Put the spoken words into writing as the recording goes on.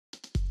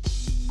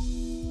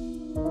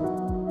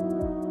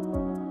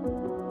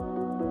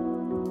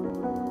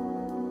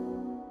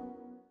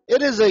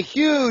It is a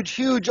huge,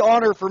 huge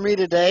honor for me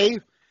today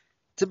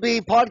to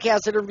be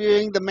podcast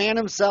interviewing the man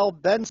himself,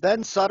 Ben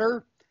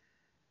Sutter.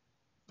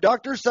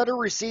 Dr. Sutter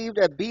received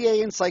a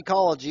BA in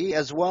psychology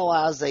as well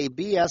as a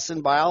BS in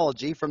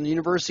biology from the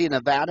University of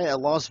Nevada at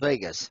Las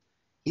Vegas.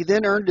 He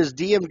then earned his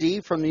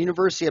DMD from the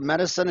University of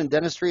Medicine and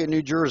Dentistry in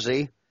New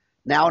Jersey,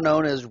 now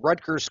known as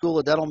Rutgers School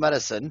of Dental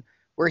Medicine,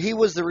 where he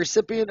was the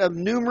recipient of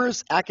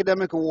numerous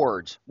academic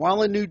awards.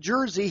 While in New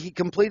Jersey, he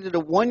completed a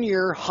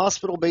one-year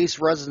hospital-based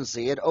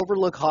residency at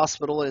Overlook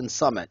Hospital in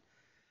Summit.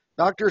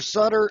 Dr.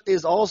 Sutter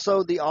is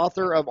also the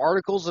author of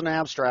articles and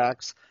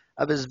abstracts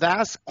of his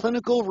vast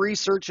clinical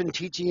research and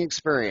teaching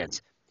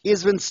experience. He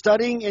has been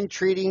studying and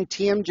treating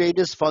TMJ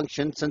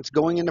dysfunction since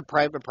going into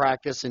private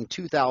practice in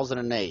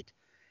 2008.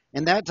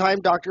 In that time,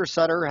 Dr.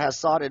 Sutter has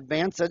sought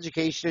advanced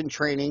education and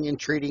training in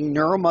treating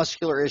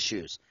neuromuscular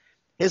issues.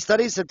 His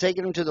studies have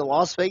taken him to the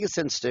Las Vegas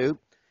Institute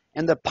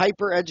and the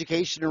Piper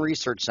Education and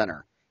Research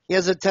Center. He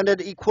has attended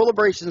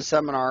Equilibration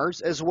Seminars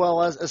as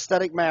well as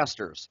Aestheic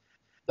Masters.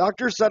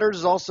 Dr. Sutter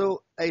is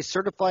also a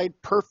certified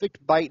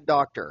perfect bite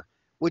doctor,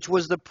 which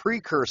was the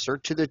precursor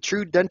to the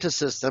TruDenta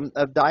system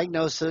of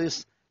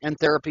diagnosis and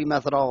therapy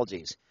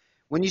methodologies.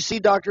 When you see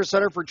Dr.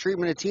 Sutter for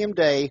treatment of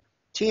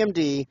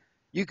TMD,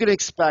 you can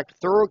expect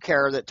thorough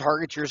care that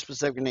targets your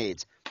specific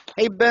needs.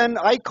 Hey, Ben,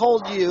 I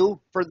called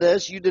you for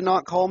this. You did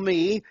not call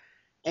me.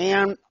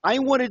 And I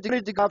wanted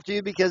to talk to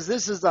you because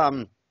this is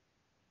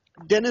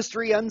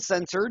Dentistry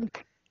Uncensored.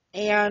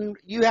 And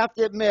you have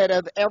to admit,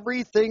 of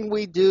everything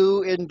we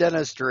do in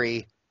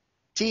dentistry,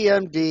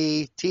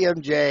 TMD,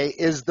 TMJ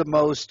is the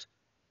most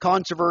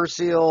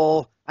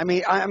controversial.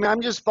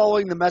 I'm just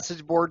following the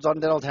message boards on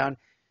Dentaltown.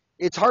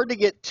 It's hard to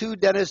get two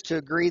dentists to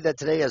agree that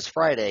today is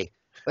Friday.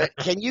 But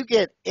can you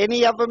get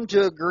any of them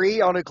to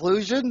agree on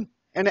occlusion?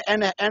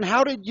 And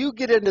how did you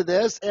get into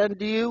this? And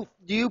do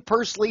you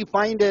personally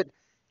find it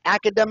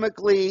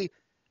academically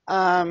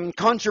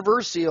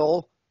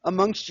controversial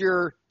amongst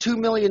your 2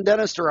 million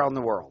dentists around the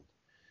world?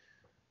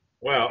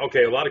 Wow,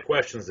 okay, a lot of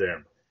questions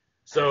there.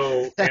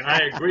 So, and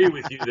I agree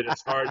with you that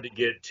it's hard to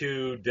get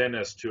two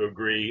dentists to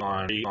agree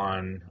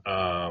on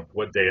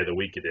what day of the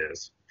week it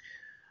is.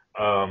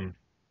 When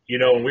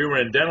we were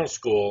in dental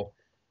school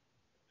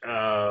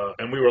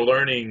and we were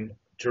learning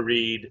to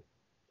read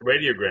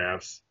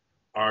radiographs,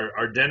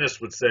 our dentists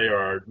would say, or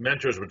our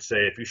mentors would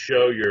say, if you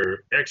show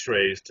your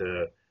x-rays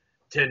to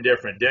 10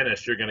 different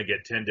dentists, you're going to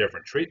get 10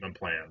 different treatment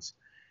plans.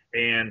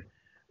 And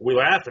we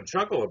laugh and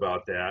chuckle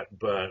about that,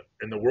 but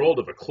in the world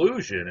of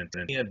occlusion and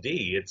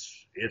TMD,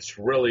 it's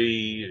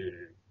really,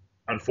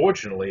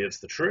 unfortunately, it's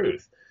the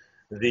truth.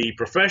 The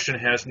profession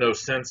has no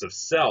sense of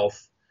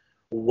self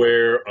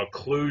where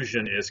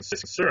occlusion is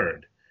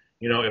concerned.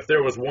 If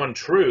there was one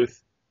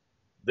truth,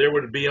 there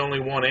would be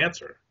only one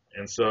answer.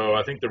 And so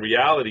I think the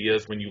reality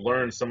is when you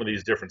learn some of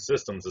these different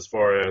systems as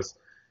far as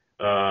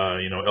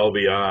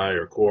LVI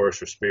or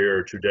course or Spear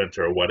or TruDenta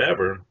or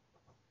whatever,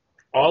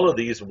 all of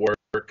these work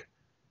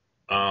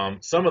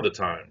some of the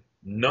time.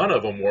 None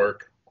of them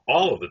work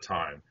all of the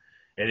time.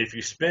 And if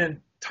you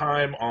spend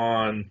time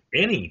on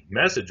any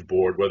message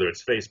board, whether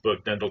it's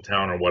Facebook,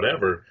 Dentaltown, or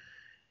whatever,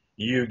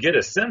 you get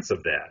a sense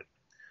of that.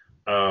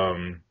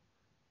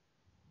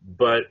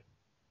 But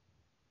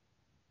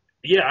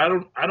yeah, I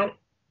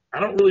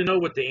don't really know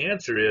what the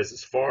answer is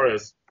as far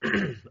as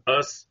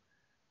us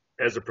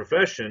as a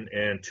profession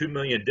and 2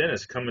 million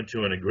dentists coming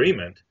to an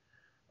agreement.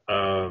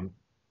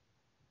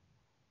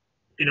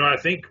 I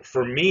think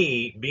for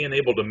me, being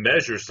able to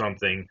measure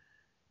something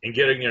and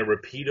getting a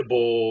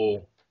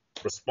repeatable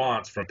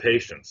response from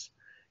patients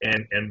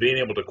and being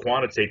able to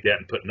quantitate that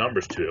and put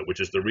numbers to it, which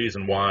is the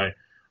reason why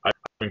I've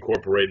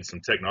incorporated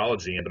some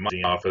technology into my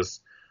office,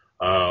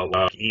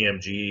 like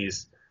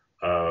EMGs,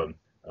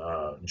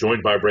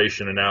 joint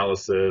vibration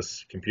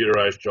analysis,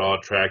 computerized jaw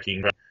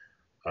tracking,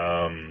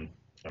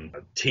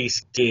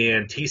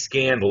 T-scan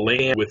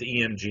land with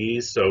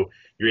EMGs, so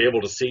you're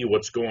able to see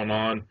what's going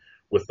on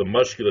with the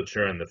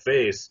musculature in the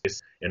face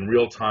in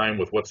real time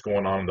with what's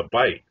going on in the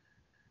bite.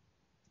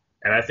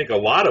 And I think a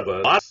lot of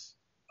us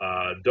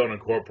don't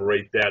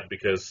incorporate that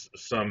because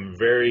some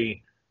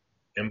very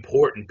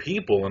important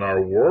people in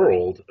our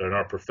world, in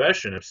our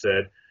profession, have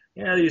said,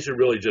 yeah, these are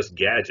really just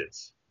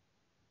gadgets.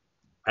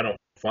 I don't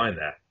find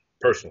that,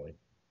 personally.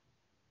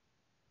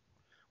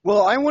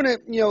 Well, I want to,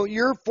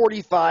 you're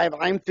 45,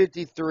 I'm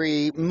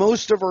 53.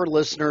 Most of our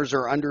listeners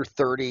are under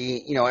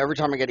 30. Every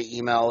time I get an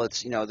email,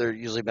 it's, they're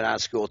usually been out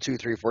of school 2,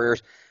 3, 4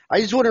 years. I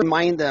just want to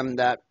remind them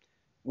that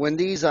when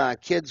these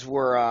kids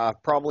were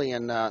probably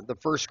in the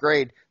first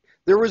grade,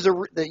 there was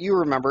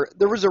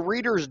there was a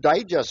Reader's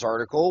Digest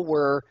article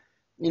where,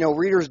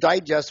 Reader's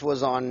Digest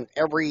was on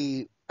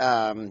every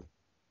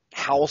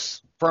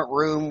house front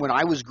room when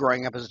I was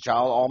growing up as a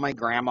child, all my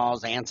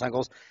grandmas, aunts,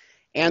 uncles.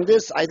 And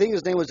this, I think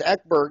his name was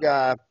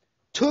Ekberg,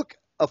 took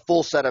a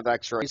full set of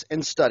x-rays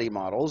and study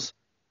models,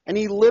 and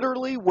he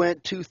literally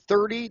went to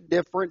 30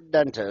 different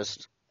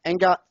dentists and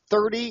got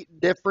 30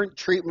 different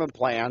treatment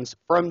plans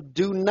from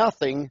do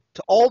nothing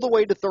to all the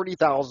way to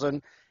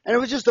 30,000 And it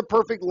was just a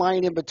perfect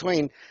line in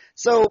between.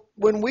 So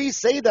when we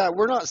say that,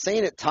 we're not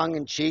saying it tongue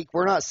in cheek.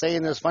 We're not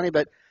saying this funny,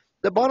 but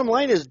the bottom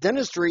line is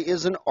dentistry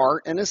is an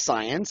art and a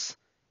science.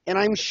 And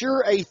I'm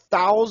sure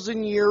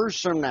 1,000 years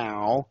from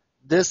now,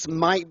 this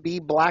might be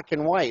black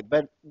and white,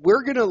 but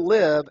we're going to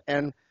live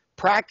and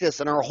practice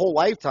in our whole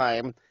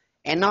lifetime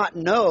and not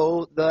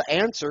know the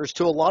answers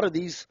to a lot of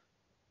these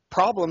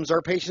problems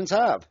our patients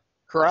have.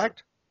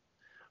 Correct?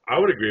 I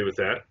would agree with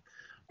that.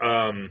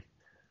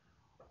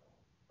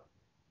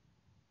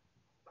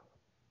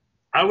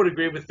 I would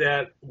agree with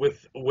that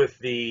with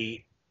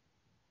the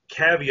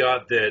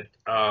caveat that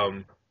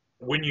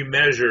when you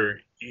measure,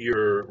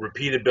 your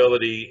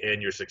repeatability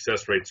and your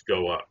success rates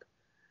go up.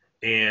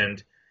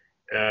 And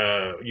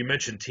you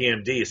mentioned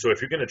TMD. So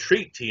if you're going to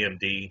treat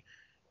TMD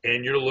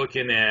and you're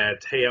looking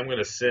at, hey, I'm going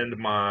to send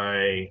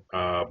my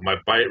my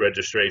bite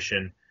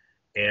registration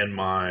and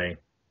my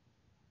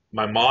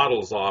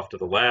models off to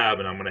the lab,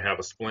 and I'm going to have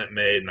a splint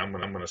made, and I'm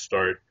going to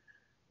start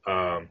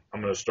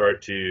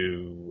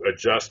to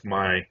adjust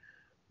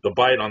the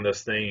bite on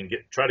this thing and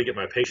try to get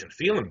my patient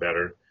feeling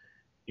better.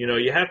 You know,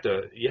 you have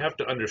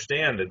to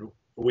understand that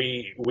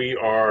we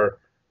are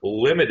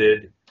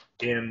limited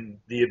in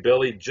the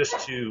ability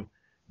just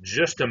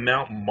to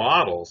mount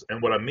models.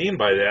 And what I mean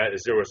by that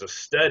is there was a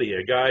study,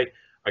 a guy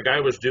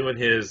was doing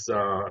his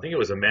I think it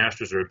was a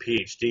master's or a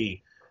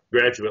PhD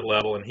graduate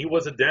level, and he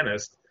was a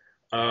dentist,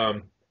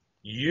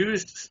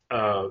 used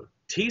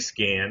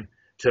T-scan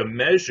to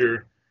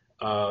measure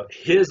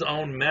his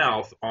own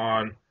mouth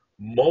on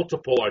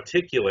multiple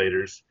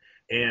articulators,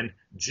 and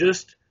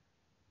just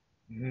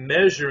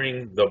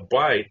measuring the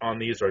bite on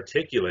these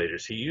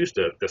articulators, he used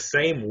the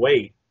same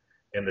weight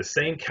and the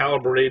same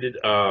calibrated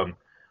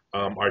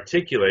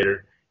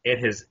articulator, and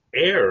his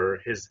error,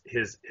 his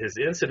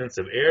incidence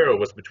of error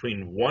was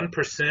between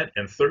 1%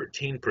 and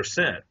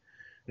 13%.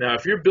 Now,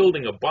 if you're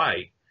building a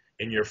bite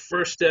and your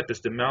first step is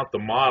to mount the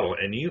model,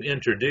 and you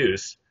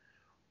introduce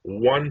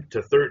 1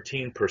 to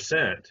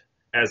 13%,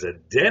 as a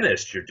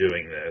dentist you're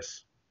doing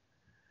this,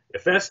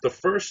 if that's the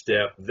first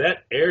step,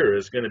 that error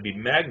is going to be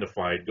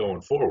magnified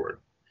going forward.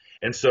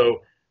 And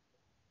so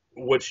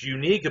what's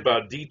unique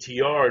about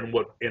DTR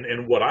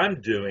and what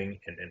I'm doing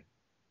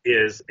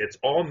is it's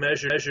all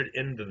measured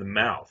into the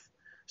mouth.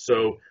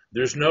 So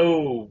there's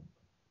no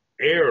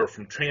error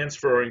from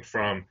transferring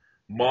from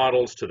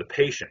models to the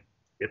patient.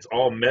 It's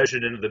all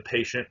measured into the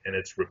patient, and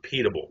it's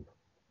repeatable.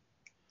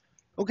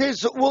 Okay,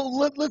 so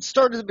let's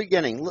start at the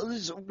beginning.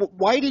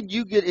 Why did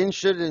you get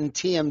interested in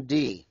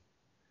TMD?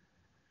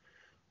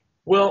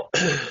 Well,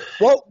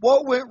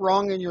 what went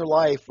wrong in your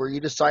life where you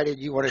decided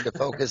you wanted to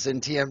focus in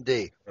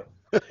TMD?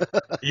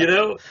 You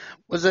know,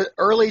 was it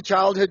early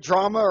childhood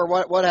trauma, or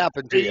what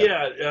happened to you?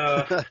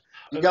 Yeah,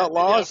 you got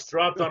lost.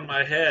 Dropped on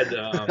my head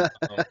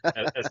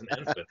as an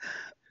infant.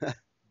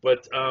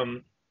 But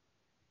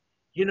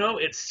you know,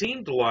 it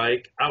seemed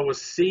like I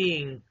was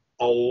seeing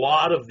a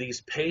lot of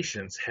these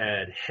patients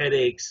had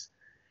headaches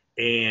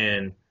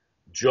and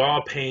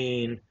jaw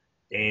pain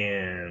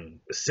and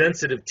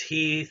sensitive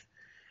teeth.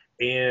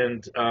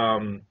 And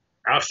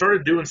I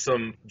started doing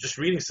just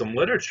reading some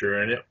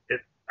literature, and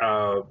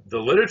the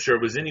literature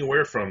was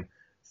anywhere from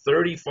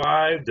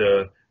 35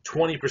 to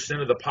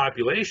 20% of the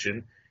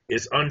population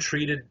is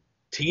untreated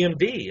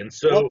TMD. And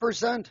so what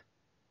percent?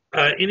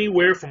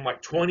 Anywhere from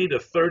like 20 to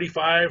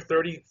 35,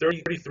 30,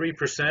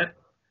 33%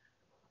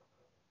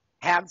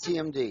 have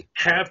TMD.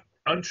 Have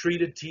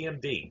untreated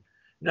TMD.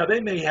 Now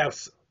they may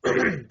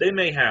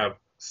have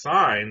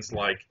signs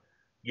like,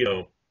 you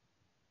know,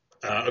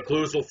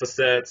 occlusal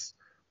facets,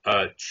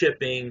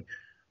 chipping,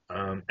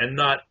 and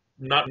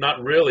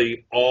not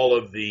really all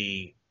of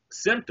the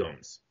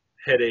symptoms: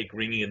 headache,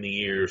 ringing in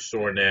the ear,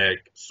 sore neck,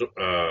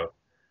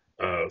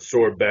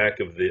 sore back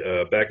of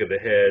the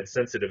head,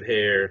 sensitive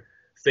hair,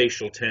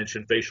 facial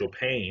tension, facial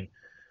pain.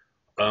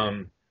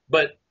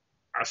 But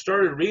I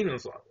started reading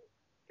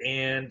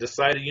and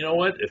decided, you know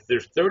what? If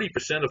there's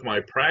 30% of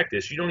my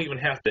practice, you don't even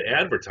have to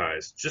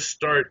advertise. Just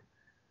start,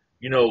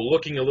 you know,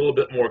 looking a little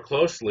bit more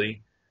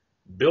closely,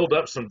 build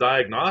up some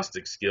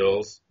diagnostic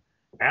skills,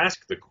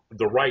 ask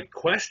the right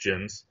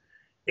questions,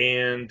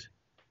 and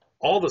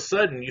all of a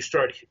sudden you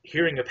start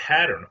hearing a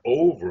pattern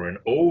over and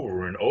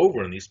over and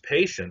over in these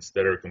patients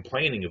that are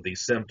complaining of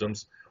these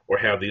symptoms or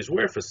have these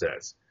wear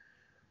facets.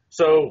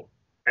 So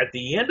at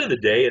the end of the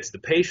day, it's the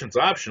patient's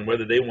option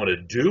whether they want to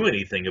do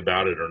anything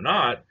about it or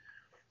not.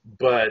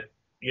 But,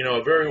 you know,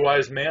 a very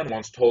wise man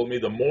once told me,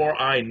 the more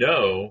I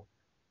know,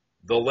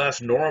 the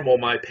less normal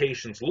my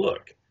patients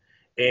look.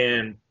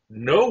 And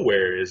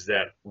nowhere is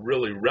that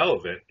really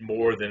relevant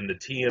more than the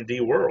TMD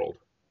world.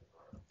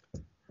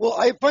 Well,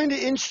 I find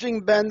it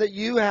interesting, Ben, that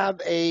you have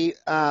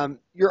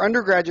your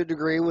undergraduate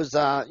degree was,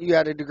 you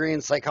had a degree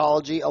in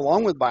psychology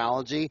along with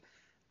biology.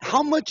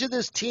 How much of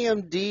this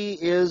TMD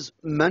is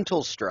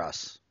mental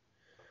stress?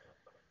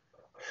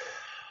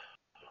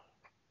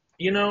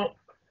 You know,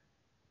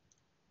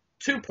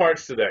 two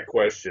parts to that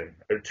question,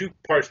 or two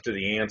parts to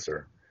the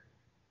answer.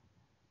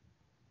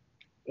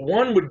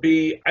 One would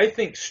be, I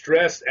think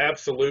stress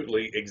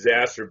absolutely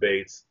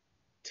exacerbates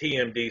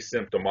TMD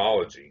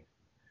symptomology.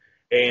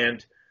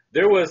 And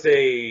there was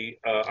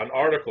an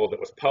article that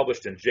was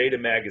published in Jada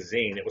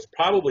magazine. It was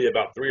probably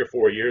about 3 or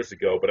 4 years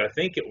ago, but I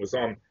think it was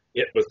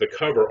the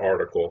cover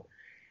article.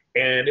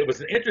 And it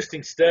was an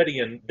interesting study,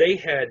 and they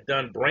had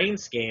done brain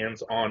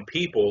scans on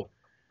people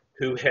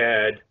who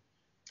had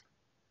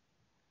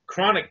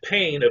chronic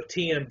pain of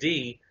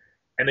TMD,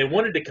 and they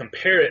wanted to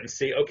compare it and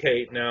say,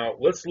 okay, now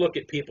let's look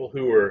at people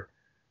who are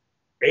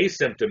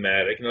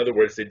asymptomatic, in other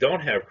words, they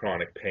don't have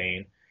chronic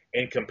pain,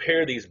 and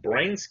compare these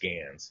brain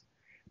scans.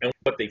 And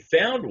what they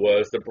found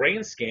was the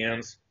brain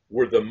scans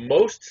were the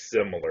most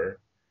similar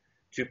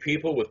to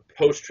people with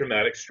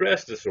post-traumatic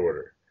stress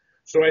disorder.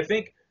 So I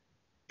think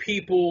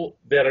people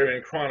that are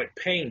in chronic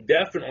pain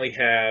definitely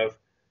have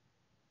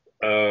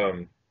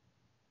an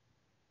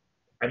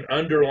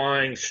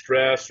underlying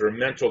stress or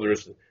mental,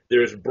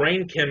 there's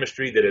brain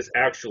chemistry that has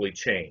actually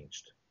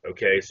changed.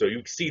 Okay, so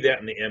you see that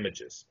in the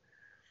images.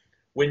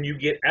 When you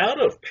get out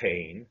of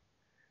pain,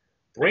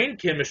 brain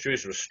chemistry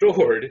is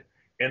restored,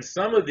 and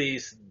some of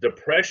these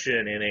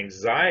depression and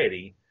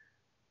anxiety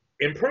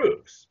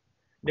improves.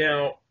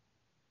 Now,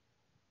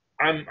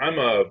 I'm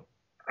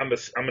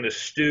an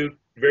astute,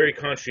 very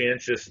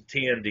conscientious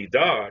TMD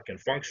doc and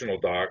functional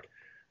doc,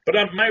 but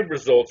my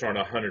results aren't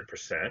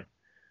 100%.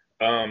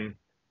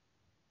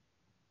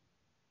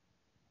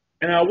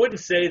 And I wouldn't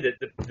say that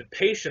the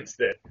patients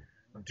that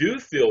do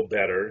feel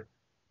better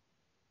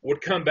would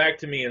come back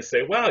to me and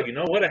say, wow, you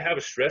know what, I have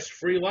a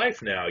stress-free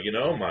life now. You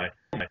know,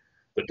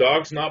 the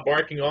dog's not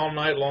barking all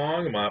night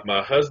long,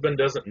 my husband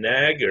doesn't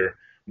nag, or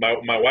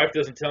my wife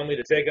doesn't tell me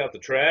to take out the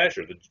trash,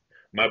 or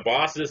my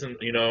boss isn't,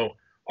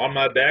 on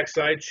my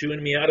backside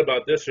chewing me out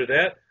about this or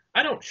that.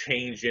 I don't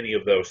change any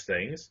of those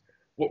things.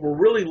 What we're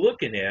really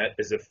looking at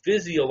is a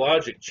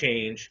physiologic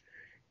change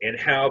in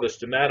how the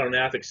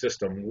stomatognathic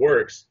system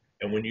works.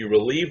 And when you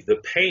relieve the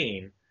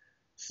pain,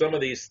 some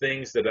of these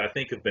things that I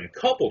think have been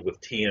coupled with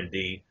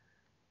TMD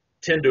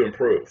tend to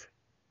improve.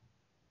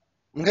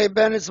 Okay,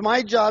 Ben, it's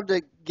my job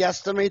to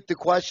guesstimate the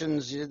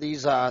questions.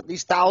 These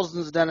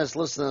thousands of dentists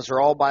listening to this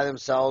are all by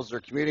themselves. They're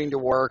commuting to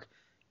work.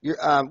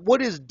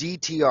 What is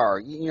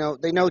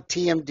DTR? They know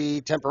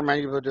TMD,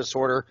 temperamental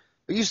disorder,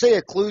 but you say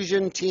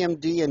occlusion,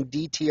 TMD, and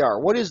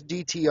DTR. What is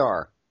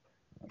DTR?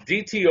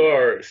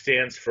 DTR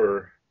stands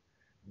for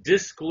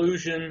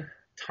disclusion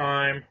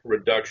time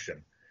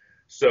reduction.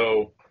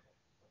 So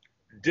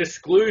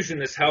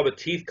disclusion is how the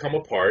teeth come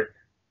apart,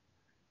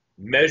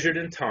 measured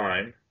in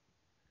time.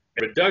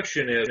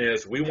 Reduction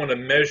is we want to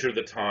measure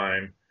the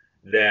time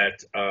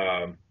that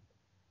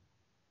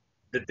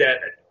that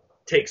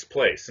takes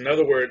place. In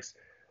other words,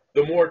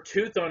 the more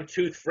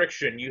tooth-on-tooth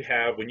friction you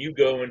have when you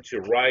go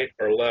into right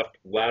or left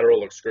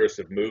lateral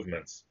excursive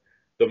movements,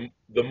 the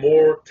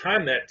more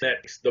time that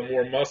takes, the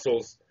more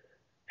muscles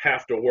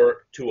have to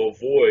work to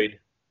avoid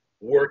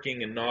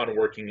working and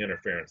non-working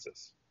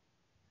interferences.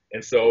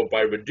 And so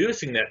by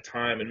reducing that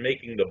time and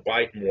making the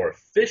bite more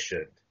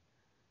efficient,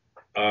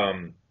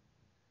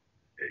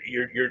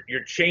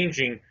 you're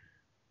changing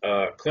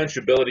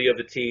clenchability of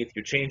the teeth.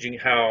 You're changing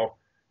how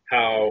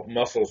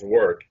muscles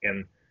work.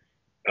 And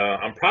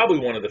I'm probably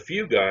one of the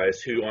few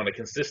guys who, on a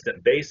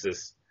consistent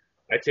basis,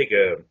 I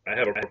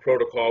have a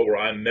protocol where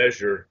I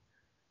measure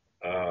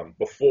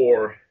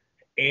before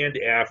and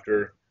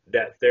after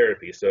that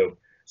therapy. So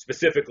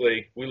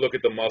specifically, we look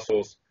at the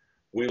muscles.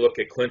 We look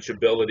at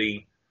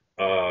clenchability.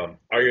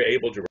 Are you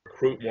able to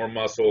recruit more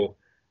muscle?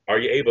 Are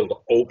you able to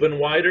open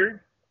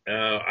wider?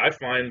 I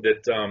find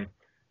that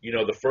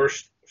the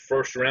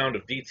first round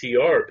of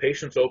DTR,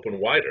 patients open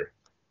wider.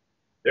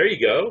 There you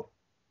go.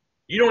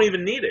 You don't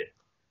even need it.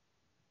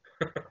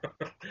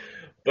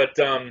 But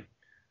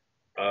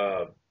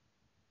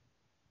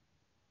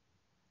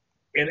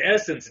in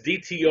essence,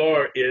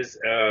 DTR is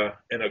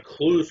an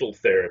occlusal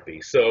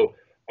therapy. So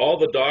all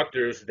the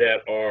doctors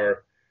that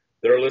are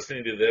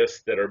listening to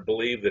this that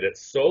believe that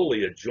it's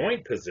solely a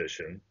joint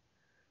position,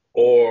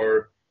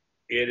 or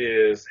it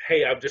is,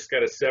 hey, I've just got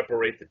to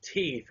separate the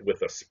teeth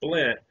with a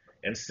splint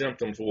and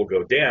symptoms will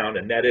go down,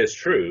 and that is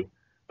true.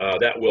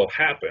 That will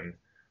happen.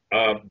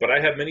 But I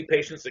have many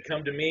patients that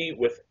come to me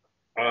with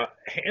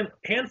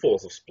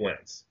handfuls of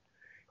splints.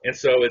 And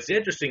so it's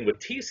interesting with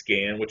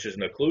T-Scan, which is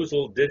an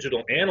occlusal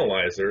digital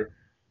analyzer.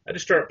 I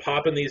just start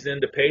popping these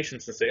into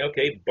patients and say,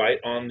 okay, bite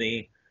on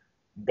the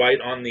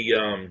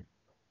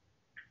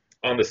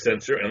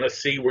sensor, and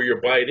let's see where your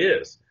bite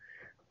is.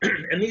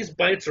 And these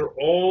bites are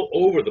all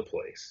over the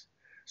place.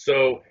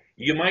 So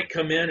you might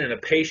come in and a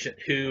patient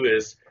who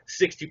is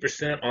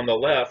 60% on the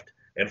left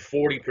and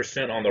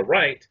 40% on the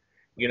right.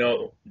 You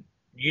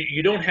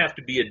don't have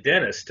to be a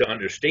dentist to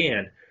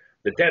understand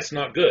that that's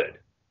not good.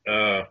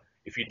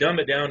 If you dumb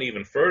it down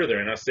even further,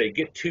 and I say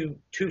get two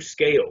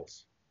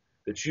scales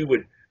that you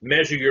would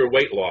measure your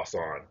weight loss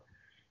on,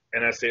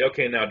 and I say,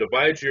 okay, now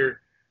divide your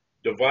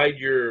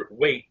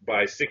weight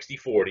by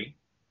 60-40,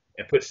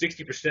 and put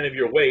 60% of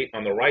your weight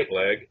on the right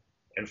leg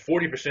and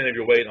 40% of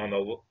your weight on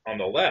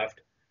the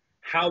left.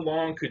 How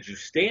long could you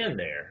stand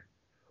there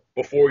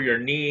before your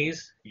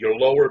knees, your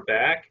lower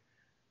back,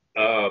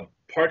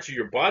 parts of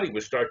your body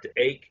would start to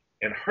ache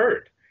and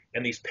hurt.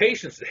 And these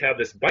patients that have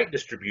this bite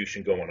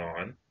distribution going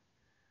on,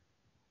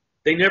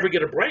 they never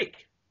get a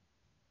break.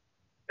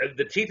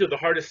 The teeth are the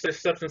hardest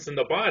substance in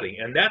the body,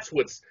 and that's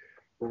what's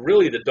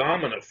really the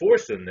dominant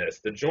force in this.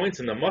 The joints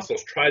and the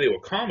muscles try to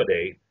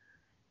accommodate,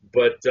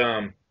 but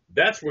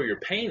that's where your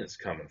pain is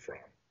coming from.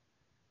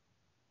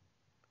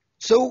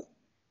 So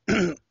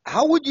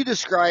how would you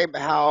describe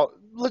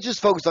let's just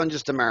focus on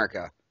just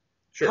America.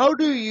 Sure. How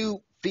do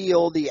you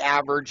feel the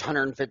average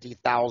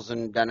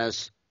 150,000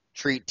 dentists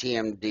treat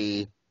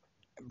TMD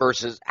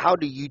versus how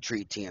do you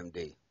treat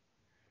TMD?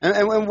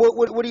 And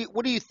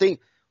what do you think?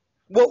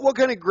 What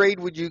kind of grade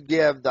would you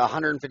give the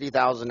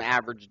 150,000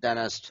 average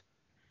dentist,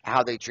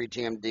 how they treat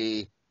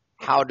TMD,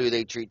 how do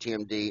they treat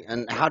TMD,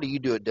 and how do you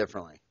do it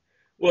differently?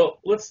 Well,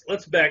 let's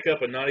back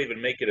up and not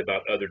even make it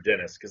about other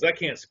dentists, because I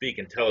can't speak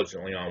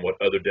intelligently on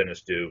what other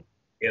dentists do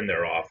in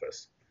their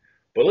office.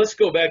 But let's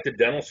go back to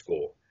dental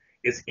school.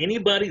 Is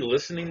anybody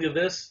listening to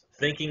this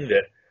thinking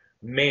that,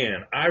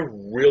 man, I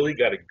really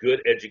got a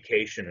good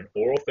education in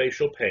oral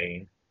facial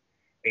pain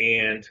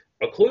and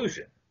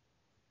occlusion?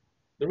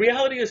 The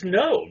reality is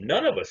no,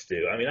 none of us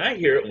do. I mean, I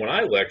hear it when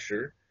I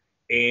lecture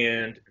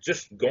and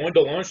just going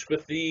to lunch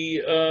with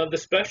the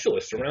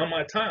specialists around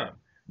my town.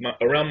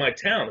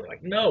 They're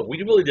like, no,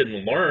 we really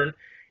didn't learn.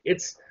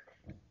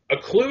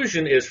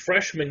 Occlusion is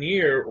freshman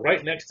year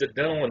right next to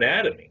dental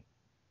anatomy.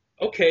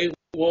 Okay,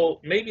 well,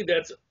 maybe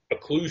that's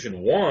occlusion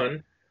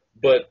 1,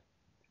 but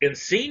in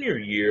senior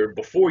year,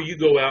 before you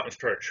go out and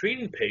start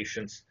treating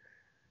patients,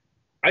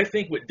 I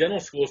think what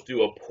dental schools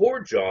do a poor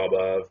job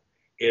of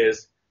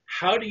is,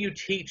 how do you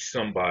teach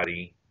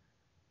somebody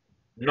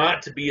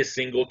not to be a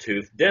single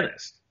tooth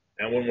dentist?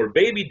 And when we're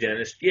baby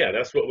dentists, yeah,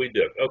 that's what we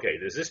do. Okay,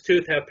 does this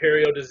tooth have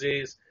perio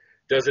disease?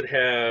 Does it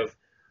have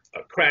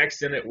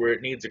cracks in it where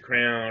it needs a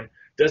crown?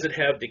 Does it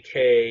have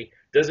decay?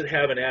 Does it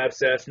have an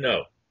abscess?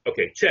 No.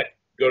 Okay, check.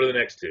 Go to the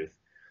next tooth.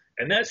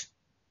 And that's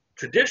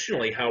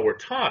traditionally how we're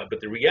taught.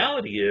 But the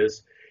reality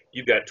is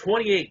you've got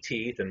 28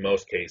 teeth in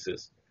most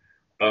cases.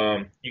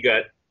 You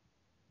got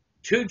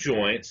 2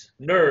 joints,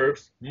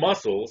 nerves,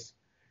 muscles.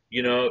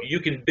 You know, you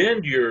can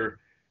bend your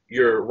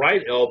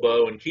right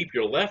elbow and keep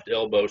your left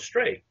elbow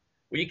straight.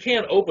 Well, you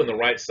can't open the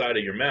right side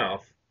of your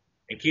mouth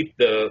and keep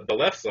the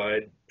left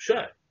side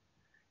shut.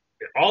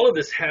 All of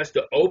this has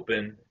to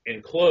open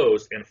and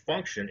close and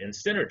function in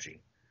synergy.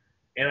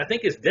 And I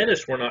think as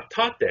dentists, we're not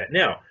taught that.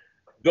 Now,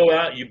 go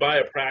out, you buy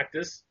a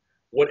practice,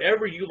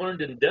 whatever you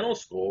learned in dental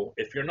school,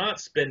 if you're not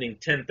spending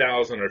 $10,000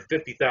 or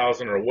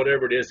 $50,000 or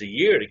whatever it is a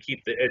year to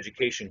keep the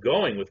education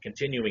going with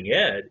continuing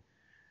ed,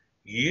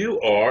 you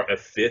are a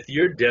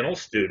 5th-year dental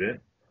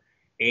student,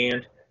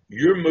 and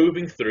you're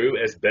moving through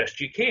as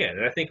best you can.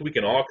 And I think we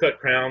can all cut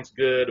crowns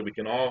good. We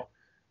can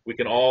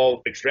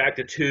all extract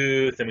a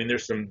tooth. I mean,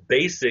 there's some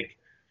basic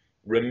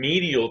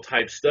remedial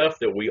type stuff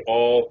that we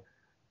all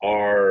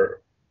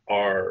are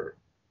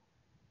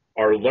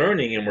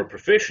learning and we're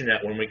proficient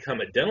at when we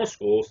come out of dental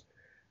school.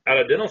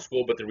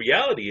 But the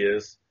reality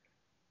is,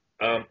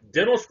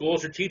 dental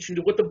schools are teaching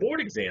to what the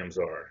board exams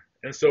are.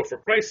 And so for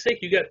Christ's sake,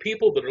 you got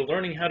people that are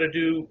learning how to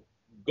do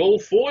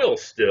gold foil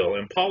still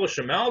and polish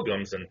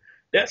amalgams, and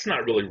that's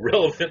not really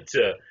relevant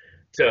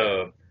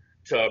to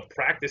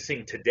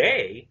practicing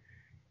today.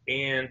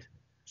 And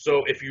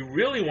so if you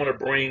really want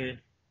to bring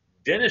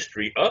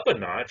dentistry up a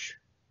notch,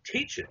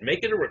 teach it.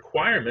 Make it a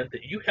requirement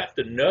that you have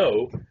to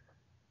know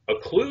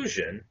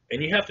occlusion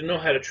and you have to know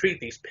how to treat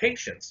these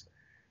patients.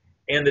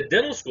 And the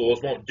dental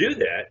schools won't do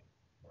that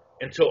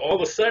until all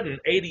of a sudden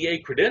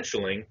ADA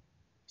credentialing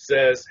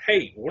says,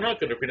 hey, we're not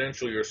going to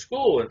credential your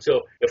school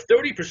until if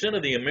 30%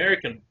 of the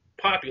American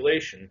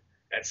population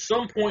at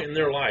some point in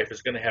their life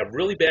is going to have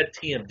really bad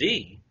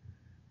TMD,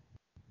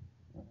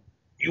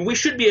 we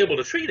should be able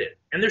to treat it.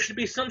 And there should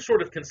be some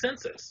sort of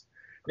consensus.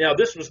 Now,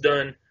 this was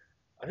done,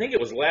 I think it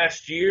was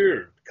last year,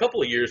 or a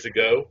couple of years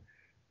ago.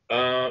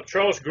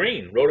 Charles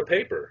Green wrote a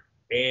paper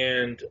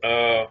and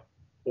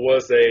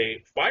was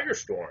a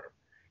firestorm.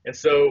 And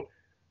so,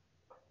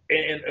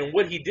 and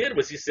what he did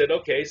was he said,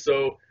 okay,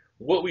 so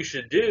what we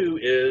should do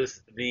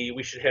is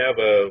we should have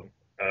a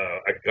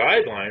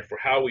guideline for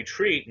how we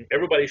treat, and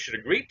everybody should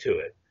agree to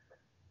it.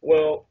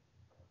 Well,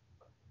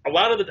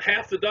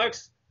 half the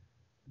docs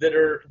that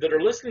are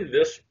listening to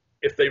this,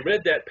 if they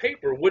read that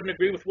paper, wouldn't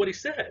agree with what he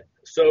said.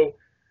 So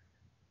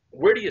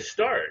where do you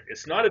start?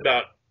 It's not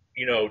about,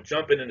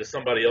 jumping into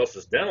somebody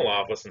else's dental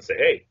office and say,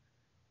 hey,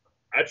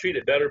 I treat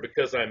it better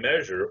because I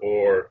measure,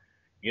 or,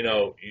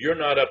 you're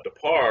not up to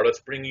par. Let's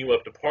bring you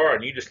up to par,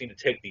 and you just need to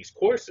take these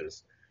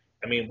courses.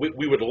 I mean,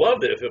 we would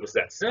love it if it was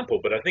that simple,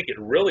 but I think it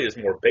really is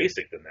more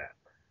basic than that.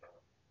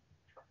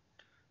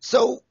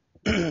 So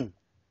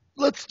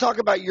let's talk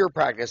about your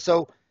practice.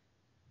 So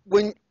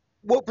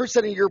what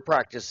percent of your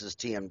practice is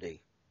TMD?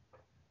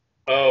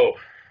 Oh,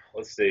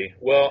 let's see.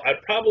 Well,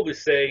 I'd probably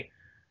say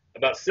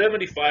about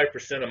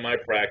 75% of my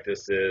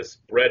practice is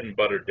bread and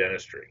butter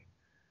dentistry.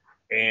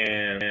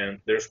 And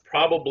there's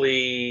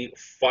probably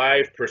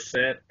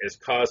 5% is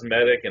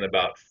cosmetic and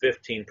about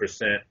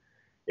 15%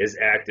 is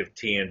active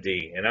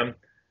TMD. And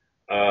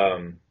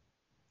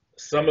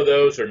Some of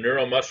those are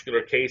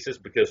neuromuscular cases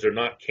because they're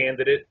not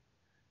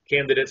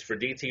candidates for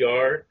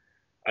DTR.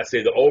 I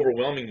say the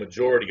overwhelming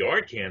majority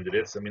are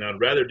candidates. I mean, I'd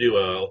rather do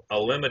a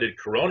limited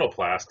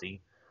coronoplasty,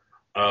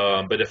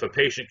 but if a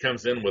patient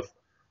comes in with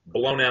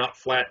blown out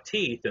flat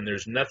teeth and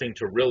there's nothing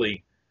to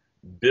really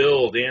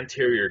build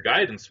anterior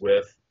guidance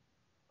with,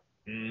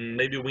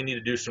 maybe we need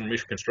to do some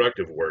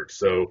reconstructive work.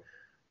 So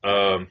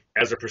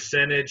as a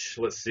percentage,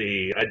 let's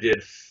see, I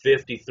did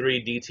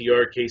 53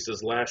 DTR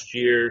cases last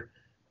year,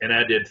 and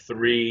I did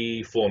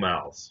 3 full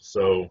mouths.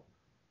 So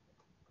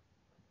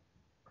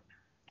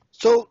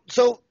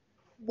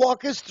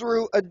walk us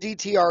through a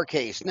DTR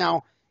case.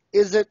 Now,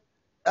 is it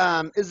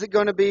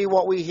going to be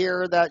what we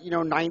hear that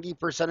 90%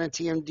 of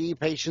TMD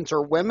patients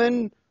are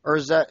women, or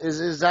is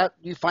that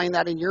you find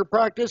that in your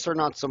practice or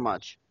not so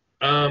much?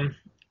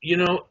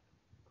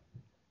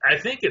 I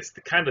think it's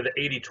kind of the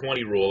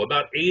 80-20 rule.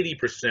 About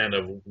 80%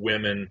 of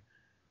women,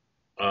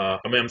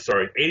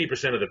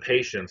 80% of the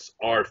patients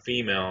are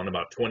female and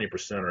about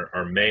 20%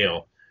 are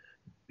male.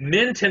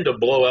 Men tend to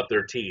blow up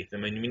their teeth. I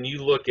mean, when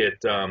you look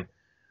at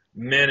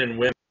men and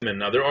women,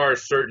 now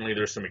there's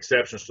some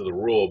exceptions to the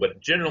rule, but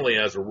generally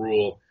as a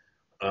rule,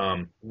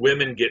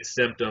 women get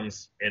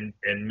symptoms and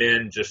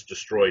men just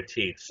destroy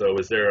teeth. So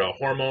is there a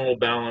hormonal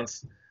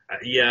balance?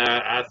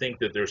 Yeah, I think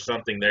that there's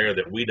something there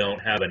that we don't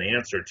have an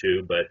answer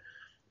to, but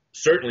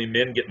certainly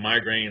men get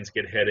migraines,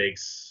 get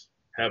headaches,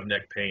 have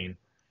neck pain.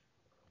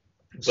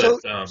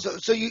 But,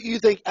 so you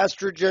think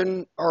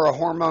estrogen or a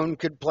hormone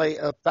could play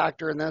a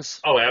factor in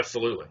this? Oh,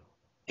 absolutely.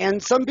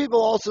 And some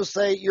people also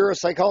say, you're a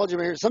psychology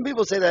major, some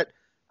people say that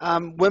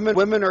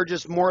women are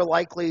just more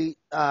likely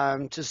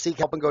to seek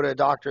help and go to a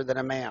doctor than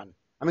a man.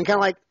 I mean, kind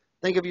of like,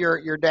 think of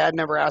your dad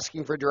never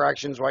asking for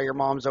directions while your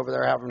mom's over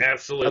there having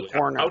absolutely. a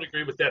corner. I would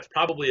agree with that. It's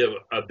probably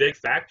a big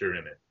factor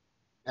in it.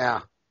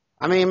 Yeah.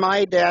 I mean,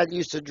 my dad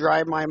used to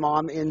drive my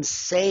mom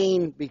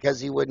insane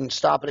because he wouldn't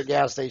stop at a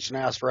gas station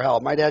and ask for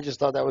help. My dad just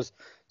thought that was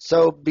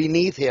so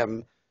beneath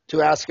him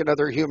to ask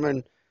another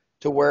human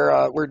to where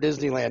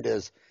Disneyland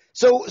is.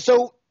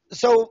 So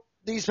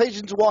these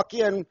patients walk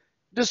in.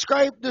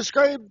 Describe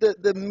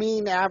the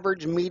mean,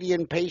 average,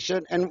 median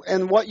patient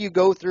and what you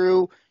go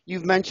through.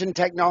 You've mentioned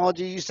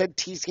technology. You said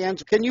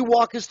T-scans. Can you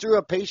walk us through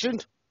a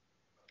patient?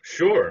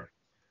 Sure.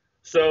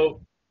 So,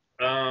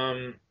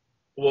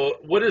 well,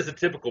 what is a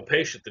typical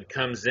patient that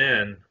comes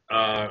in?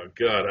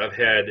 God, I've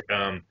had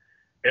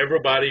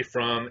everybody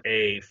from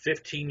a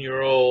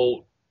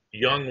 15-year-old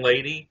young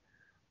lady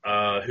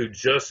who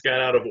just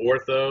got out of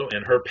ortho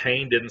and her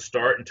pain didn't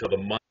start until the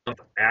month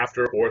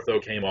after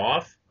ortho came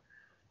off,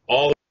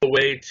 all the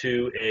way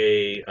to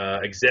a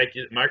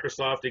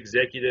Microsoft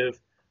executive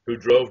who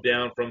drove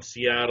down from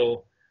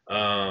Seattle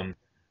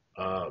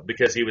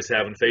because he was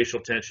having facial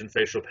tension,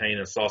 facial pain,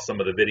 and saw some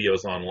of the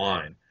videos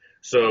online.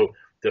 So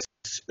the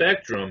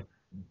spectrum,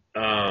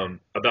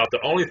 about the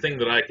only thing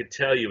that I could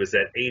tell you is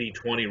that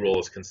 80-20 rule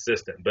is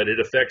consistent, but it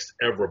affects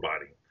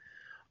everybody.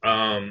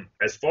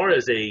 As far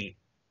as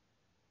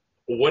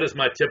what is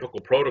my typical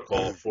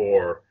protocol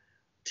for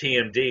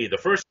TMD, the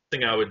first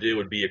thing I would do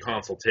would be a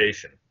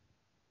consultation.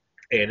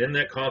 And in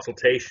that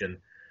consultation,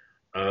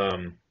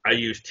 I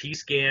use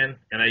T-scan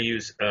and I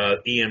use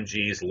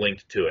EMGs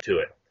linked to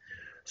it.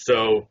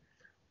 So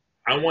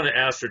I want to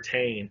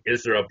ascertain,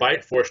 is there a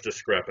bite force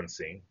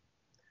discrepancy?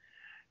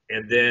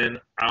 And then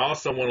I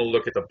also want to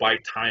look at the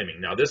bite timing.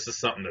 Now, this is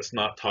something that's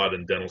not taught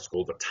in dental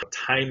school, the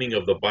timing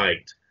of the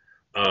bite.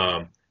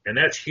 And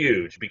that's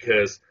huge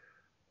because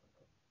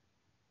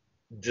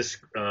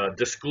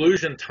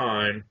disclusion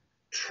time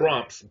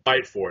trumps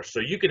bite force. So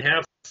you can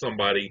have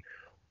somebody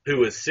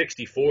who is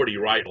 60-40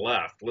 right and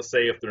left. Let's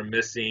say if they're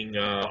missing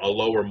a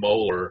lower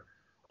molar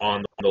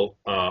on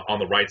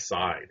the right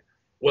side.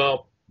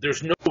 Well,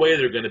 there's no way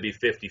they're going to be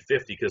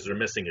 50-50 because they're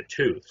missing a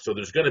tooth. So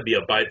there's going to be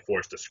a bite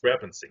force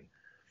discrepancy.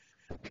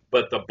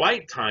 But the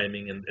bite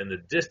timing and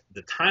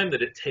the time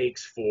that it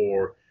takes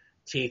for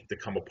teeth to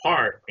come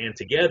apart and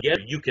together,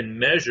 you can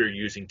measure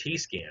using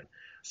T-scan.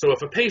 So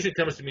if a patient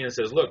comes to me and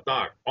says, look,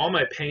 doc, all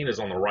my pain is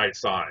on the right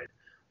side.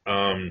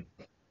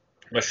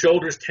 My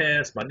shoulder's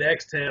tense, my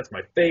neck's tense,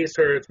 my face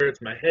hurts,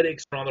 my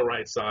headaches are on the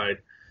right side.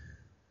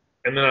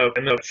 And then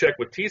I'll check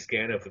with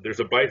T-scan if there's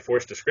a bite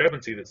force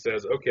discrepancy that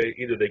says, okay,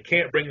 either they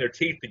can't bring their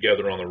teeth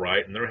together on the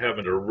right and they're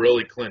having to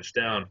really clench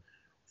down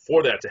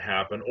for that to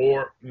happen,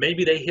 or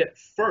maybe they hit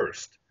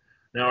first.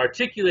 Now,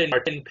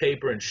 articulating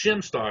paper and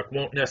shim stock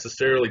won't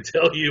necessarily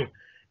tell you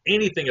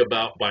anything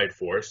about bite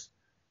force.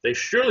 They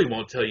surely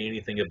won't tell you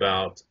anything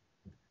about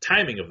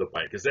timing of the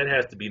bite because that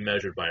has to be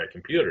measured by a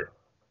computer.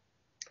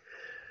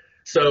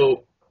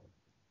 So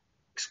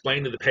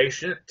explain to the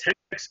patient,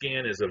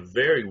 TechScan is a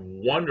very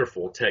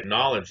wonderful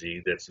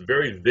technology that's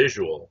very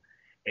visual,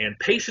 and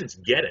patients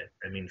get it.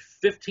 I mean,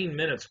 15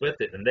 minutes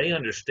with it, and they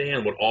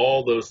understand what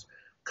all those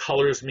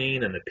colors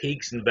mean and the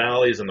peaks and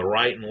valleys and the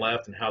right and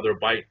left and how their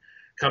bite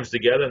comes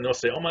together, and they'll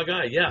say, oh my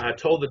God, yeah, I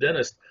told the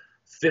dentist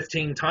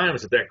 15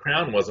 times that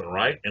crown wasn't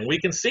right, and we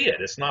can see it.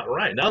 It's not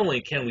right. Not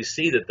only can we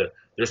see that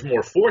there's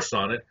more force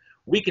on it,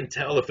 we can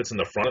tell if it's in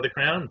the front of the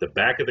crown, the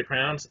back of the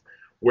crowns.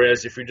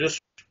 Whereas if you're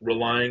just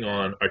relying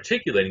on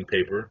articulating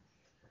paper,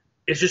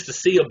 it's just a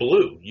sea of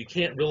blue. You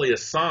can't really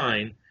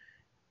assign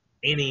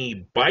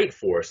any bite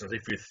force. And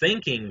if you're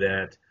thinking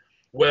that,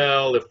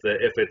 well, if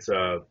it's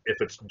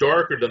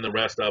darker than the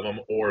rest of them,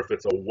 or if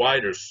it's a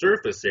wider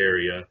surface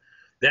area,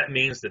 that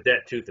means that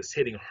tooth is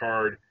hitting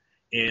hard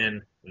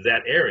in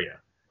that area.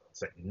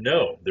 It's like,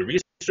 no, the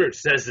research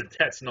says that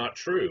that's not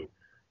true.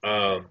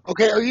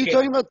 Okay, are you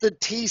talking about the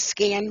T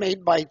scan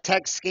made by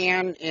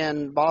TechScan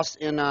in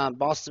Boston,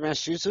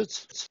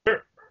 Massachusetts?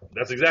 Sure,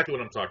 that's exactly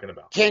what I'm talking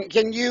about.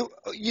 Can you've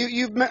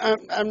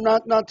I'm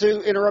not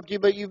to interrupt you,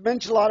 but you've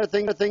mentioned a lot of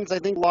things. I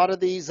think a lot of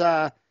these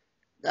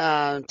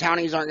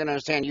townies aren't going to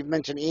understand. You've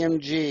mentioned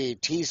EMG,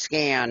 T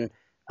scan.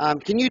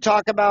 Can you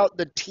talk about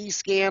the T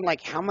scan?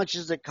 Like, how much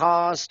does it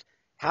cost?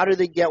 How do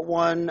they get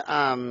one?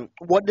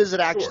 What does it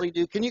actually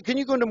do? Can you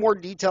go into more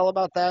detail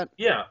about that?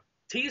 Yeah.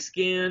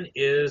 T-scan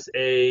is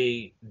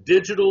a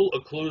digital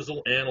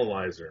occlusal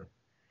analyzer,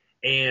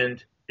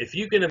 and if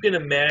you can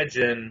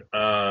imagine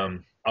a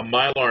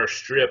mylar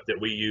strip that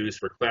we use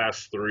for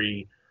class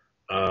 3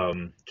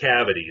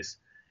 cavities,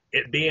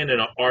 it being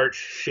in an arch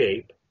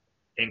shape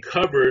and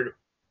covered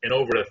in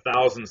over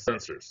 1,000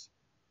 sensors.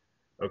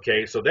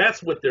 Okay, so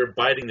that's what they're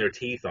biting their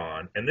teeth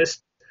on, and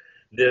this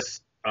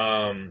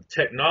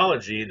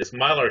technology, this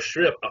mylar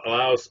strip,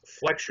 allows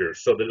flexure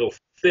so that it'll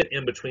fit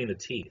in between the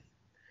teeth.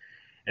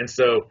 And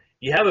so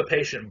you have a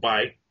patient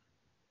bite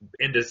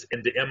into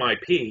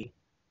MIP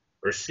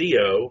or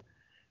CO,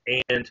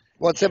 and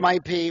what's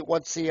MIP?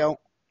 What's CO?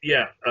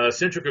 Yeah,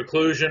 centric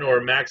occlusion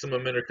or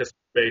maximum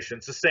intercuspation.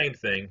 It's the same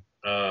thing.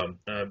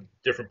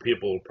 Different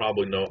people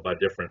probably know it by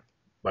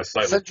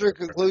slightly. Centric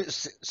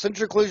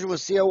occlusion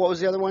was CO. What was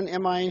the other one?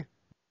 MI?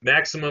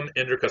 Maximum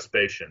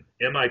intercuspation.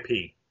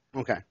 MIP.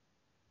 Okay.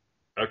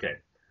 Okay.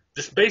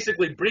 Just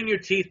basically bring your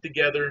teeth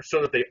together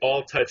so that they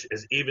all touch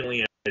as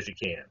evenly as you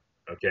can.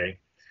 Okay.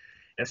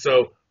 And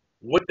so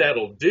what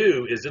that'll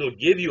do is it'll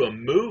give you a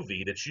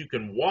movie that you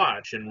can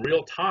watch in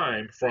real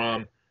time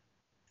from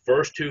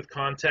first tooth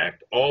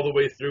contact all the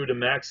way through to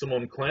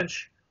maximum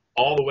clench,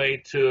 all the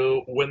way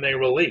to when they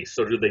release.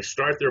 So do they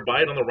start their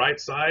bite on the right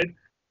side?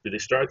 Do they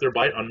start their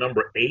bite on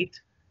number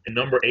 8 and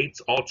number 8's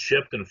all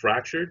chipped and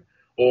fractured?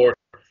 Or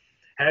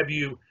have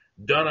you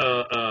done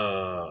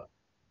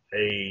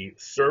a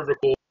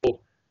cervical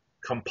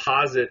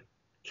composite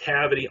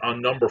cavity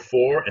on number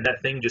 4 and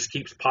that thing just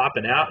keeps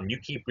popping out and you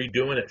keep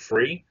redoing it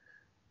free?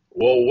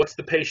 Well, what's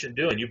the patient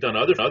doing? You've done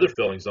other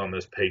fillings on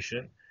this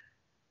patient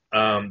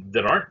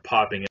that aren't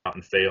popping out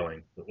and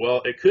failing.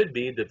 Well, it could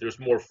be that there's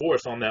more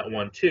force on that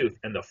one tooth,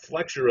 and the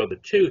flexure of the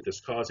tooth is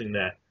causing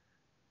that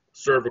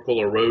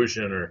cervical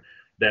erosion or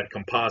that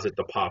composite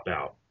to pop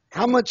out.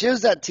 How much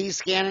is that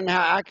T-scan and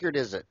how accurate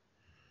is it?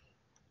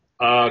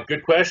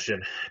 Good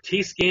question.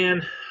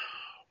 T-scan,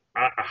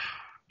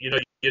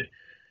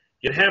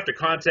 you'd have to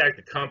contact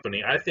the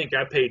company. I think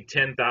I paid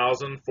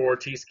 $10,000 for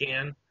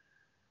T-scan.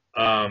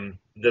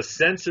 The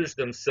sensors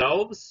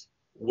themselves,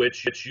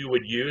 which you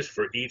would use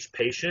for each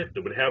patient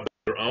that would have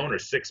their own, are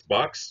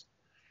 $6.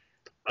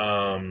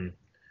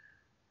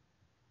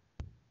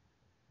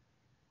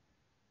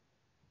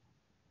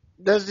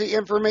 Does the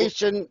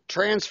information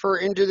transfer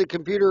into the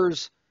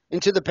computers,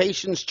 into the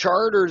patient's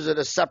chart, or is it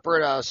a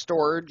separate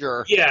storage?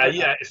 Or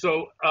yeah.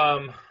 So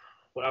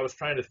what I was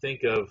trying to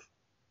think of,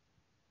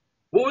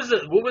 what was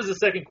the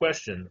second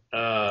question?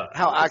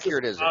 How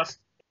accurate is it?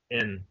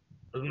 And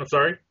I'm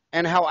sorry.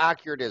 And how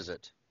accurate is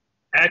it?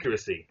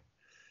 Accuracy.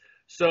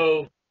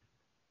 So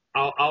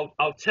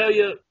I'll tell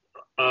you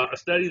a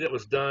study that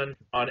was done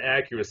on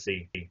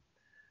accuracy.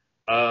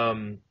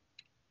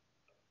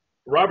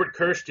 Robert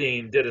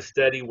Kirstein did a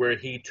study where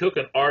he took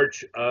an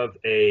arch of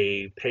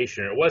a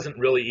patient. It wasn't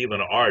really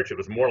even an arch. It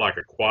was more like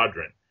a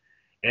quadrant.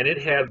 And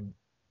it had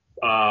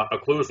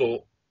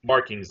occlusal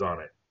markings on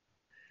it.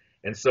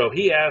 And so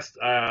he asked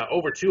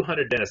over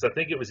 200 dentists, I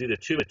think it was either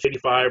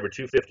 285 or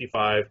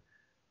 255,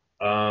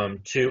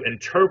 to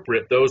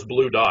interpret those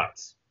blue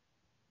dots.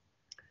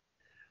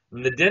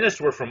 And the dentists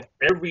were from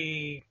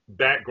every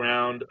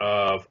background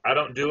of, I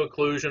don't do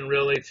occlusion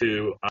really,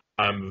 to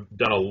I've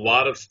done a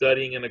lot of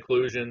studying in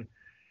occlusion,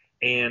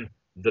 and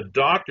the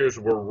doctors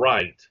were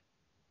right,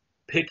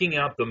 picking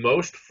out the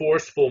most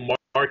forceful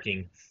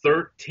marking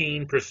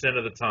 13%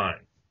 of the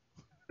time.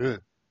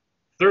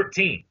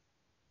 13.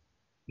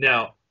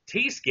 Now,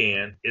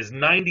 T-scan is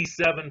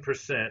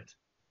 97%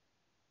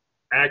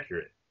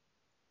 accurate.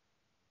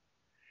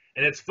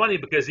 And it's funny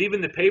because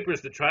even the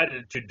papers that try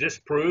to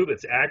disprove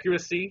its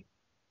accuracy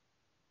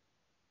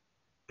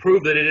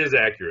prove that it is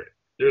accurate.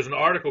 There's an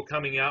article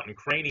coming out in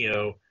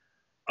Cranio,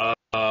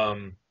 I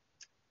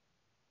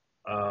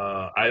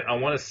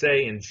want to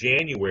say in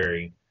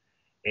January,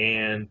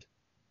 and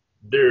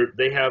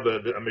they have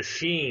a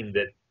machine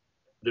that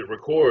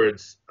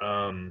records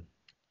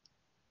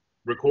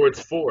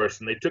force,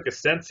 and they took a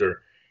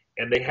sensor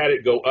and they had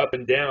it go up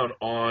and down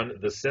on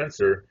the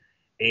sensor,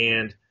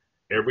 and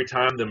every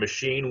time the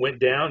machine went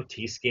down,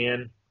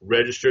 T-scan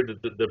registered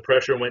that the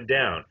pressure went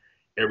down.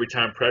 every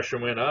time pressure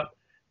went up,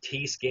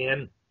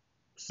 T-scan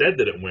said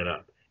that it went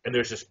up. And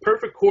there's this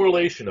perfect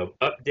correlation of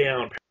up,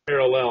 down,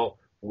 parallel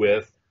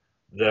with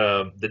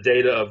the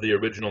data of the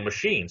original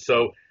machine.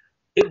 So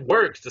it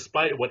works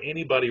despite what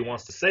anybody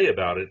wants to say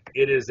about it.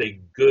 It is a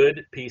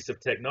good piece of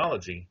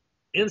technology.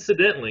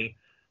 Incidentally,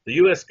 the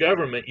U.S.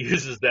 government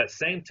uses that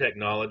same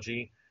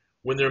technology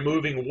when they're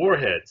moving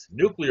warheads,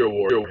 nuclear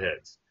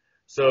warheads.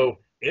 So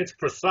it's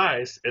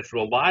precise, it's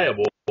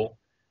reliable,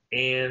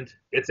 and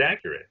it's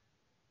accurate.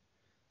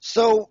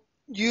 So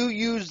you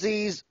use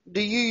these,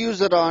 do you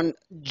use it on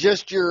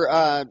just your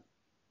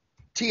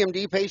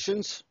TMD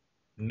patients?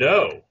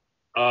 No.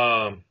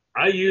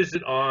 I use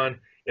it on,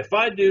 if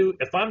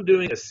I'm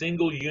doing a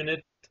single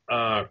unit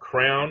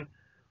crown,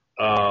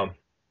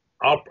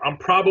 I'm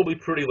probably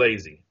pretty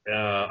lazy.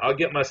 I'll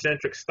get my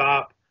centric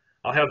stop.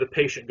 I'll have the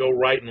patient go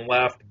right and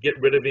left, get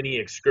rid of any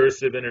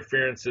excursive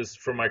interferences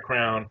from my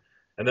crown,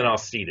 and then I'll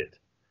seat it.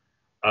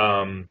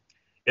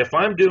 If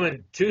I'm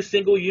doing 2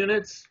 single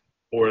units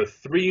or a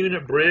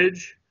 3-unit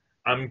bridge,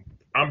 I'm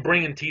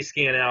bringing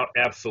T-scan out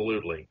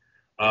absolutely.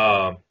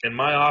 In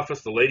my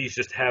office, the ladies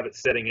just have it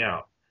setting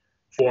out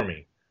for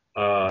me,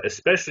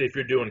 especially if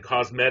you're doing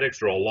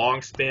cosmetics or a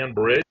long span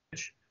bridge.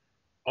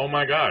 Oh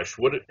my gosh,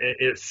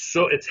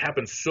 it's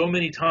happened so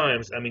many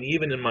times. I mean,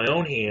 even in my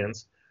own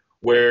hands,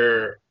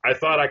 where I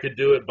thought I could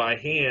do it by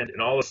hand,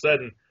 and all of a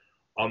sudden,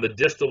 on the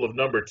distal of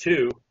number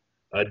 2,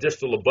 a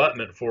distal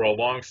abutment for a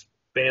long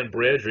span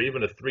bridge or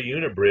even a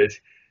 3-unit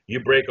bridge, you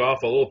break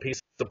off a little piece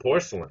of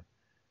porcelain.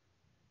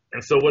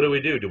 And so what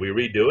do? Do we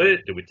redo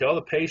it? Do we tell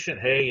the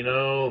patient, hey,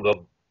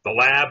 the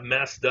lab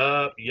messed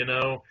up,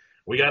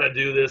 we got to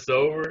do this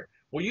over?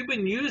 Well, you've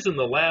been using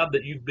the lab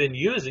that you've been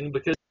using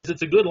because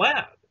it's a good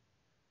lab.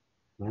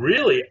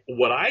 Really,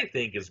 what I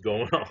think is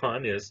going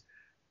on is,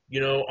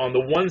 on the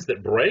ones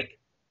that break,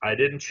 I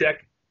didn't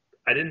check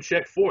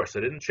force, I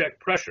didn't check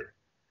pressure.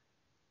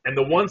 And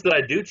the ones that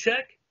I do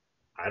check,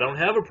 I don't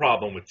have a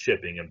problem with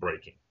chipping and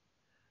breaking.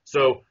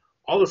 So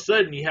all of a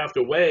sudden you have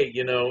to weigh, at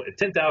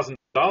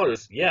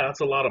 $10,000, yeah,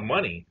 that's a lot of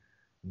money.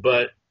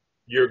 But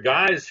your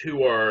guys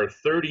who are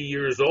 30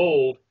 years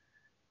old,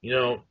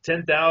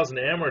 10,000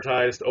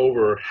 amortized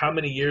over how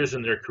many years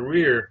in their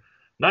career,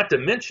 not to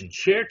mention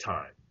chair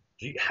time.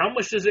 How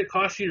much does it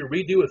cost you to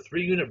redo a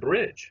 3-unit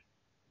bridge?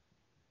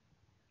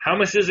 How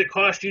much does it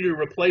cost you to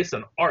replace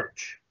an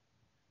arch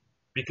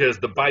because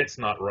the bite's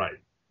not right?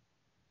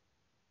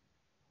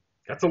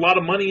 That's a lot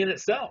of money in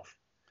itself.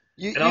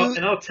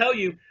 I'll tell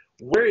you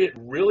where it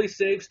really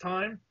saves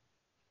time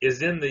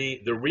is in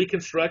the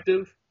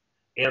reconstructive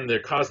and the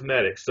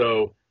cosmetic.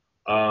 So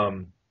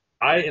I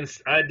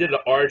did an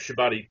arch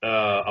about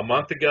a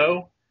month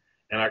ago,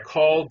 and I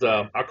called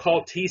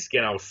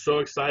T-scan. I was so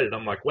excited.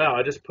 I'm like, wow,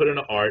 I just put in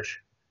an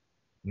arch,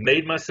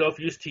 made myself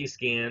use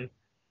T-scan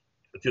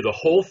through the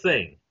whole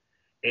thing,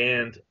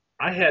 and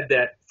I had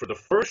that for the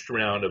first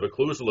round of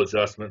occlusal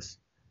adjustments,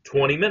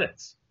 20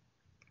 minutes.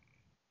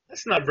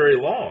 That's not very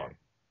long.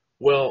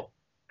 Well,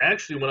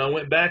 actually, when I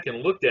went back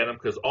and looked at them,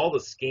 because all the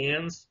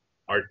scans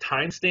are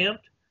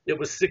time-stamped, it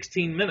was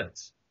 16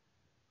 minutes.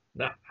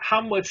 Now,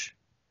 how much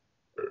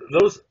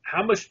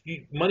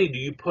money do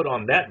you put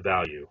on that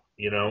value,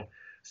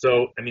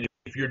 So, I mean,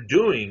 if you're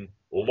doing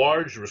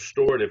large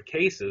restorative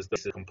cases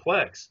that's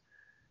complex,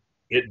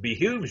 it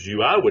behooves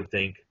you, I would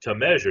think, to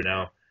measure.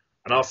 Now,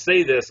 and I'll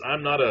say this,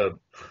 I'm not a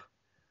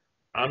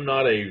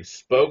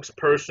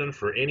spokesperson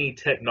for any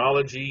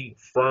technology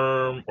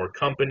firm or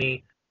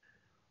company.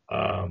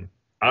 I'm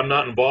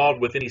not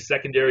involved with any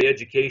secondary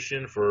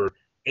education for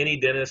any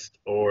dentist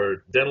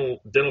or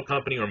dental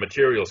company or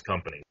materials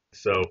company.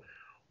 So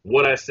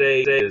what I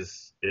say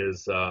is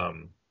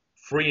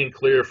free and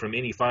clear from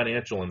any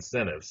financial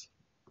incentives.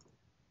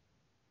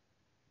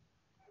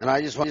 And I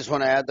just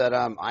want to add that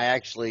I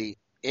actually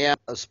am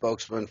a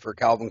spokesman for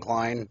Calvin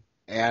Klein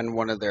and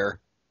one of their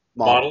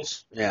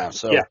models. Yeah,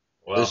 so yeah,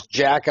 well, this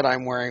jacket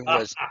I'm wearing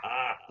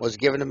was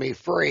given to me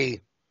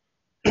free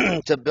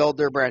to build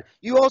their brand.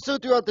 You also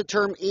threw out the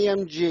term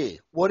EMG.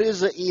 What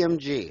is an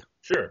EMG?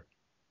 Sure.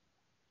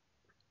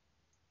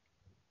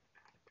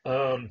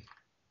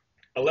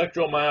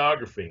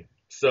 Electromyography.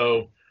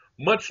 So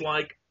much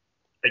like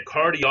a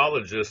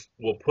cardiologist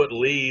will put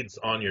leads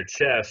on your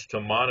chest to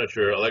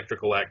monitor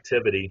electrical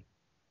activity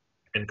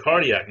and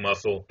cardiac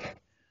muscle,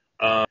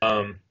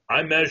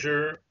 I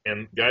measure,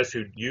 and guys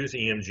who use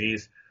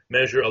EMGs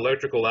measure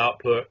electrical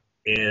output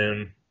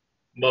in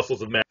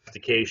muscles of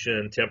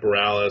mastication,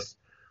 temporalis,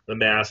 the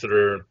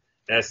masseter,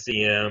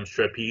 SCMs,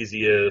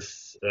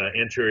 trapezius,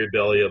 anterior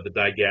belly of the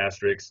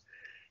digastrics.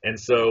 And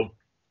so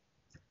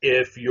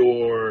if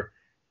you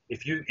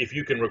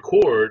can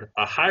record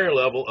a higher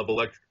level of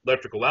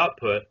electrical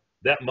output,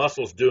 that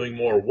muscle's doing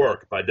more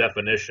work by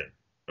definition.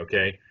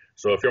 Okay,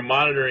 so if you're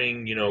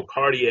monitoring,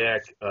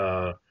 cardiac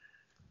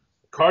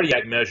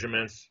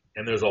measurements,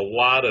 and there's a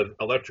lot of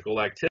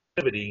electrical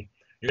activity,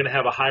 you're going to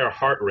have a higher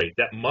heart rate.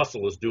 That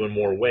muscle is doing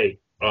more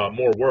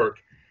work,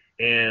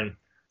 and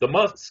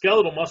the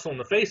skeletal muscle in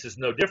the face is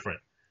no different.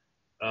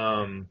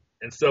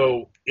 and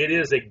so it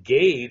is a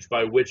gauge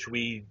by which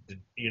we,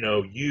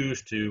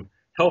 use to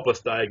help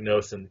us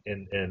diagnose and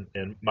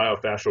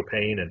myofascial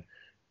pain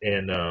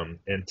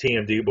and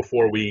TMD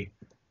before we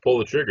pull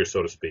the trigger,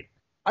 so to speak.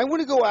 I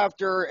want to go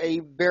after a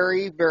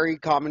very, very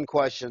common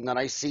question that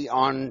I see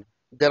on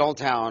Dental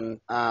Town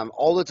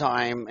all the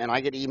time, and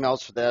I get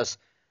emails for this.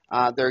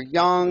 They're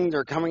young,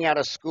 they're coming out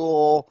of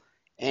school,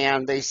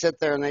 and they sit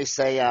there and they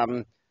say,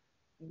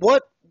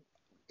 what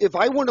if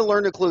I want to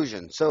learn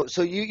occlusion?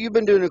 So you've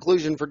been doing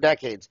occlusion for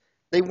decades.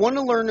 They want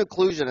to learn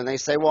occlusion, and they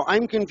say, well,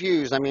 I'm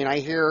confused. I mean, I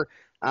hear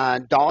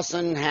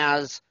Dawson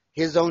has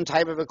his own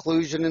type of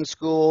occlusion in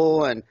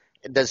school, and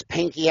does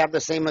Pinky have the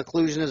same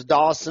occlusion as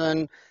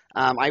Dawson?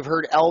 I've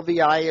heard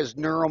LVI is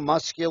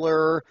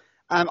neuromuscular.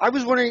 I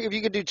was wondering if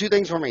you could do two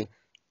things for me.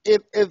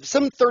 If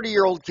some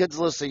 30-year-old kid's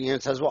listening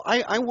and says, well,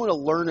 I want to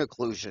learn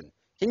occlusion,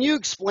 can you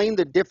explain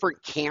the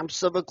different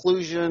camps of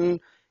occlusion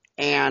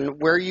and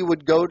where you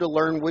would go to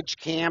learn which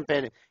camp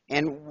and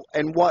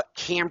what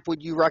camp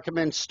would you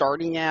recommend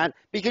starting at?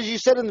 Because you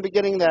said in the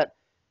beginning that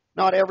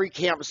not every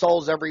camp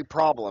solves every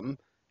problem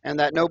and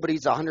that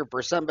nobody's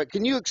 100%. But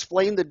can you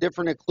explain the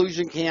different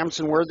occlusion camps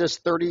and where this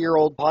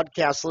 30-year-old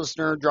podcast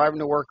listener driving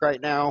to work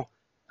right now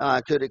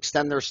could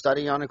extend their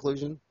study on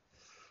occlusion?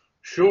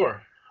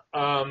 Sure.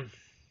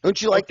 Don't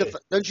you like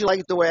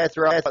the way I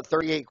threw out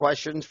 38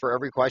 questions for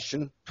every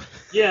question?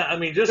 Yeah, I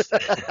mean, just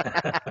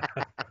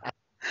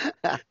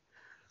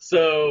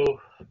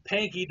so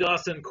Pankey,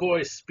 Dawson,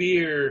 Coy,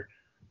 Spear,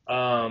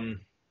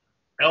 LVI,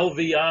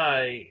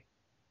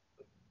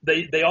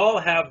 they all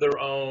have their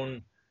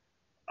own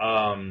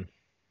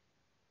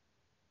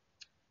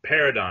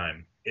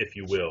paradigm, if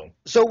you will.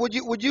 So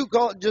would you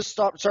call, just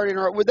stop, sorry to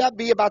interrupt, would that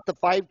be about the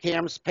 5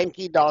 camps,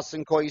 Pankey,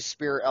 Dawson, Coy,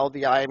 Spear,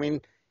 LVI? I mean,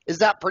 is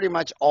that pretty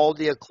much all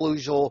the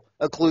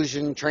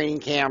occlusion training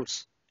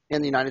camps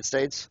in the United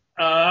States?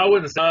 I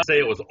wouldn't say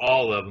it was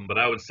all of them, but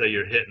I would say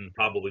you're hitting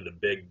probably the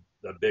big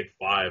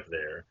 5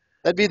 there.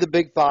 That'd be the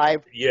big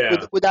 5. Yeah.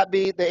 Would that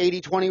be the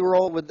 80-20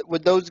 rule?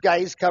 Would those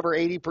guys cover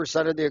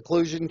 80% of the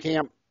occlusion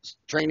camp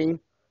training?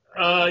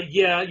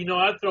 Yeah.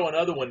 I'd throw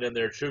another one in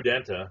there,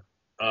 TruDenta.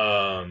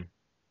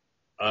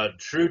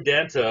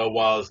 TruDenta,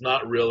 while it's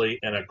not really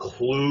an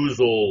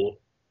occlusal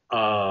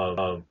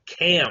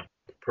camp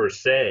per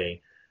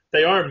se,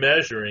 they are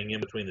measuring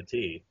in between the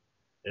teeth,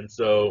 and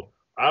so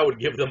I would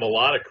give them a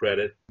lot of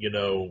credit.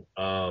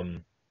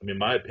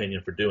 My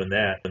opinion, for doing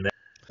that.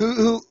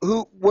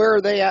 Where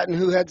are they at, and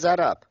who heads that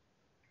up?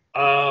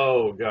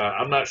 Oh God,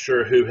 I'm not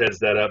sure who heads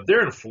that up.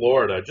 They're in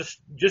Florida.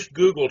 Just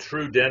Google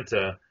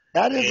TruDenta.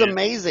 That is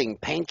amazing.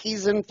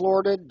 Pankey's in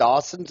Florida,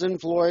 Dawson's in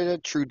Florida,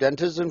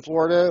 TruDenta's in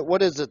Florida.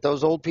 What is it?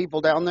 Those old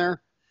people down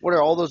there? What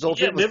are all those old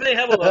people? Maybe they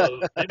have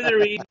maybe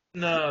they're eating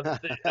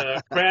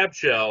crab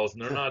shells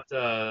and they're not,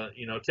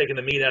 taking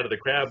the meat out of the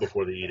crab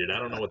before they eat it. I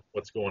don't know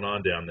what's going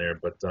on down there,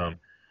 but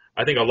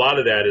I think a lot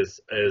of that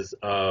is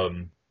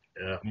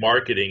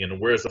marketing and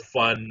where's a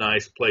fun,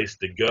 nice place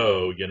to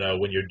go,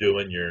 when you're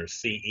doing your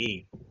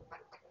CE.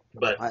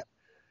 But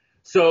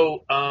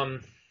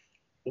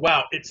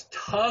wow, it's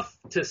tough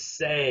to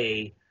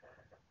say.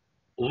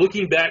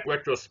 Looking back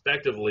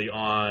retrospectively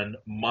on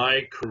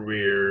my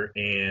career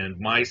and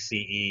my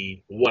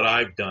CE, what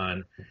I've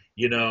done,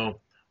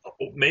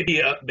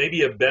 maybe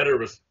a better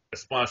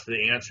response to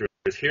the answer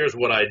is here's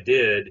what I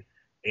did,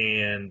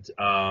 and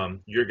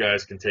your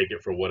guys can take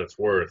it for what it's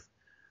worth.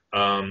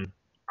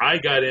 I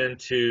got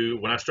into,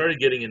 when I started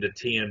getting into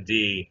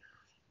TMD,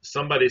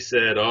 somebody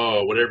said,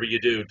 oh, whatever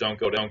you do, don't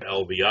go down to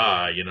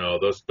LVI,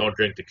 those don't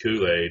drink the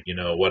Kool-Aid,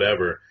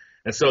 whatever.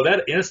 And so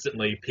that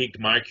instantly piqued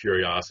my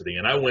curiosity.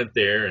 And I went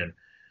there, and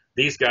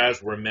these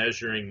guys were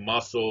measuring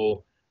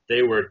muscle.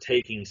 They were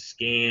taking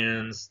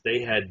scans.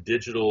 They had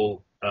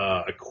digital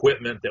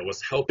equipment that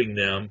was helping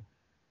them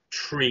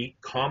treat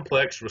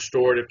complex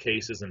restorative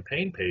cases in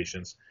pain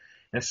patients.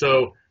 And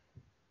so,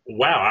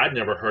 wow, I'd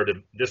never heard of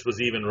this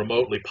was even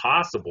remotely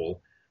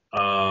possible.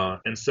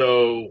 And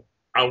so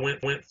I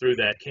went through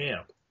that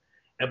camp.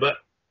 But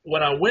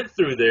when I went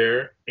through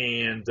there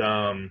and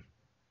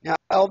now,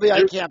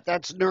 LVI camp,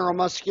 that's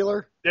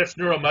neuromuscular? That's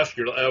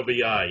neuromuscular,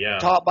 LVI, yeah.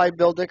 Taught by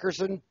Bill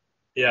Dickerson?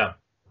 Yeah.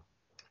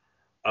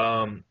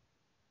 I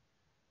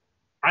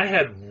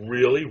had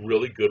really,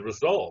 really good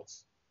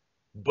results.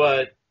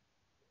 And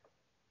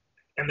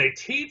they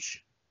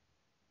teach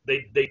a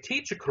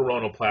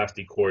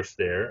coronoplasty course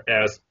there,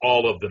 as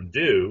all of them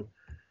do,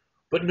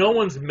 but no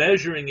one's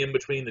measuring in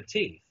between the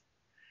teeth.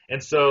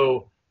 And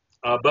so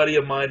a buddy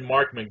of mine,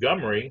 Mark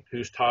Montgomery,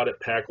 who's taught at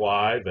PAC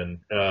Live, and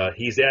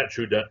he's at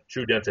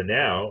TruDenta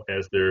now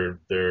as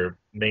their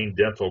main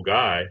dental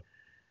guy,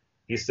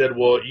 he said,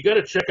 well, you got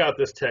to check out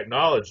this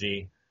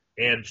technology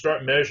and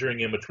start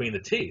measuring in between the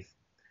teeth.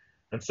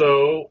 And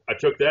so I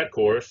took that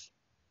course,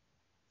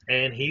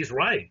 and he's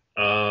right.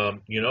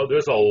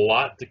 There's a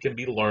lot that can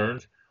be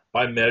learned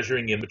by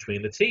measuring in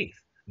between the teeth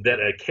that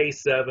a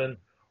K7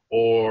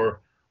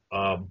 or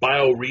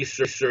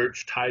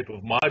bioresearch type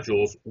of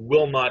modules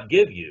will not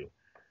give you.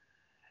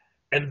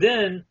 And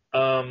then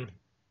I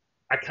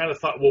kind of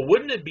thought, well,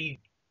 wouldn't it be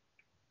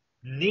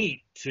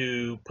neat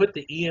to put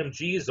the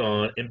EMGs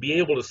on and be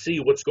able to see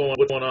what's going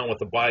on with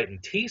the bite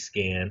and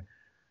T-scan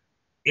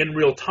in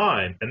real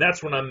time. And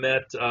that's when I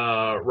met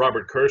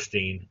Robert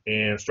Kirstein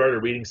and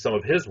started reading some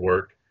of his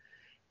work,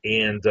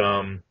 and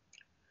I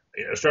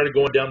started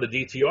going down the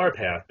DTR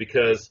path,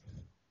 because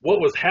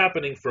what was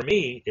happening for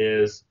me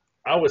is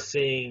I was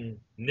seeing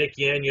Nick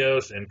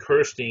Yanios and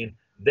Kirstein.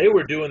 They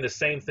were doing the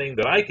same thing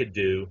that I could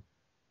do,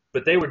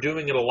 but they were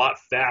doing it a lot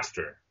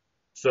faster.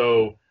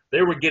 So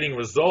they were getting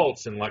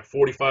results in like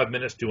 45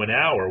 minutes to an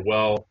hour.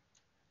 Well,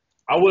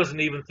 I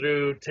wasn't even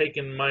through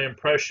taking my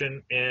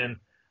impression, and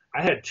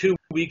I had 2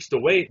 weeks to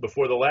wait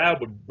before the lab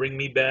would bring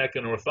me back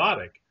an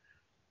orthotic.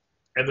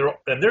 And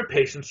their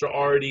patients are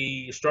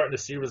already starting to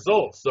see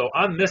results. So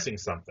I'm missing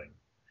something.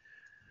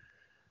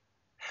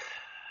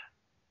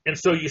 And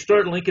so you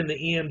start linking the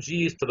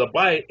EMGs to the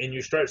bite, and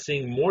you start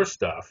seeing more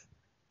stuff.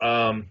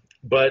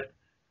 But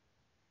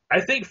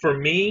I think for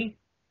me,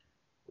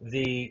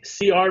 the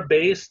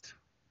CR-based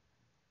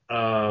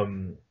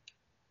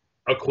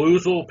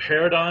occlusal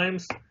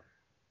paradigms,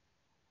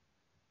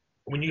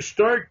 when you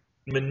start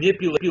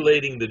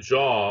manipulating the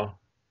jaw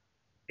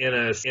in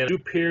a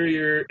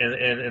superior,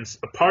 and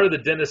part of the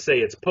dentists say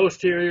it's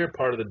posterior,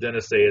 part of the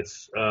dentists say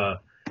it's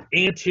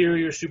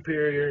anterior,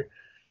 superior.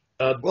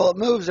 Well, it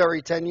moves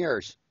every 10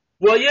 years.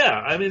 Well, yeah.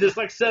 I mean, there's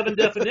like 7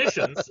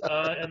 definitions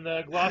in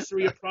the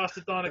glossary of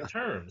prosthodontic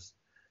terms.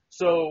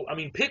 So, I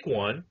mean, pick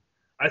one.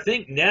 I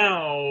think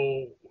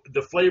now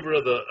the flavor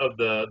of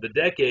the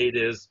decade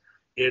is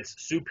its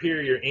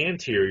superior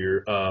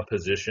anterior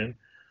position,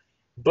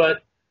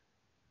 but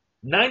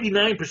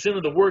 99%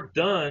 of the work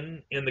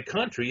done in the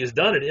country is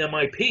done at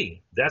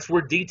MIP. That's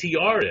where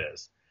DTR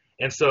is.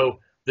 And so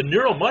the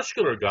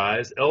neuromuscular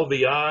guys,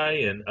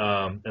 LVI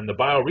and the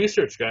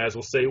bioresearch guys,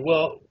 will say,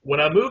 well, when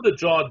I move the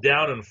jaw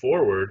down and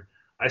forward,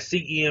 I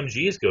see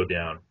EMGs go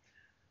down.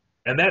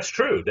 And that's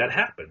true. That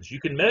happens. You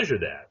can measure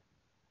that.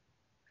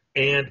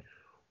 And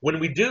when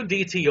we do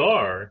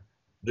DTR,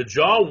 the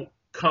jaw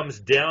comes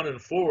down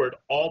and forward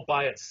all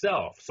by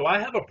itself. So I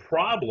have a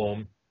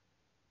problem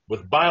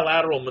with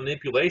bilateral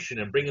manipulation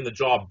and bringing the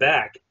jaw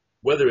back,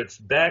 whether it's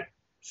back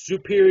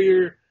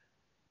superior,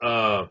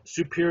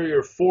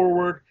 superior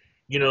forward.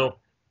 You know,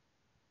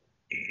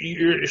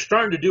 you're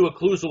starting to do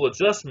occlusal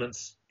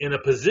adjustments in a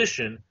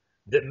position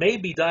that may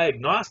be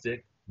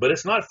diagnostic, but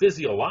it's not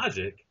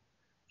physiologic,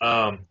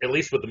 at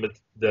least with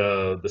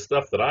the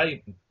stuff that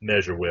I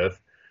measure with.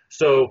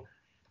 So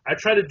I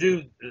try to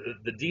do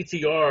the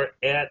DTR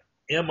at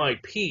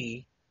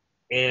MIP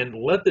and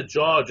let the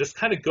jaw just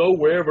kind of go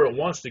wherever it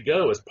wants to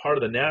go as part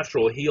of the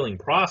natural healing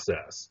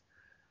process.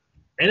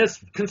 And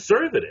it's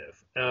conservative.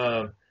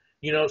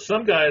 You know,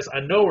 some guys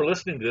I know are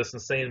listening to this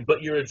and saying,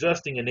 but you're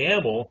adjusting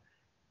enamel.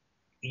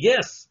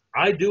 Yes,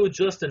 I do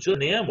adjust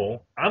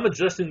enamel. I'm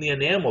adjusting the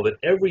enamel that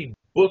every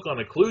book on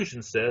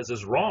occlusion says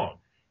is wrong.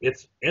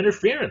 It's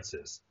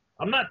interferences.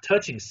 I'm not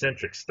touching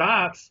centric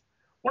stops.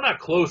 We're not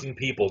closing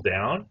people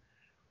down.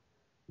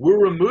 We're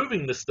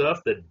removing the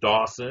stuff that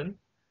Dawson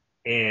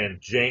and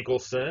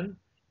Jankelson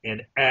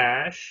and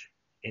Ash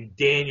and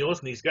Daniels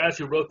and these guys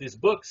who wrote these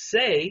books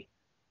say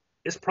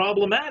is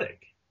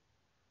problematic.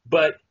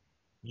 But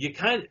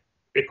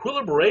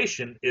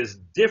equilibration is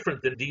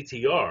different than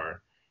DTR,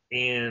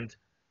 and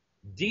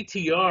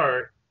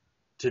DTR,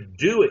 to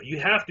do it, you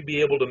have to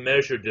be able to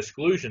measure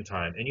disclusion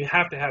time, and you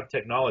have to have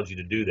technology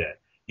to do that.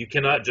 You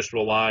cannot just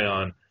rely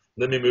on,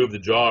 let me move the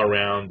jaw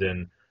around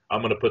and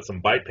I'm going to put some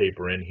bite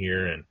paper in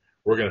here and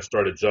we're going to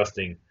start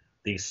adjusting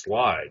these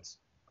slides.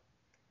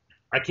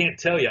 I can't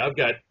tell you, I'm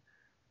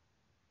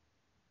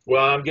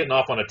getting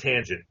off on a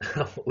tangent.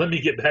 Let me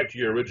get back to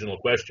your original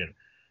question.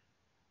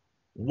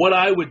 What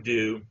I would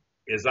do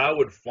is I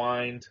would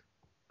find,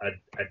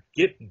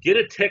 get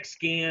a tech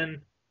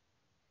scan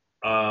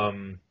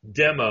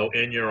demo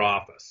in your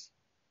office.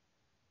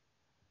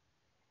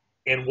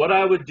 And what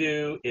I would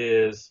do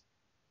is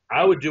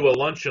I would do a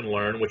lunch and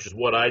learn, which is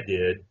what I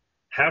did,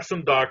 have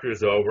some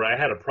doctors over. I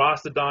had a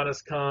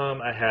prosthodontist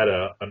come. I had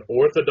an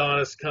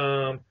orthodontist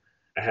come.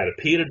 I had a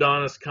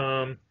pedodontist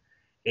come.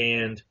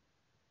 And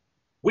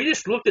we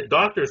just looked at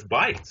doctors'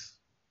 bites,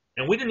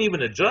 and we didn't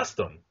even adjust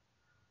them.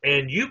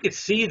 And you could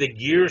see the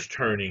gears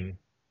turning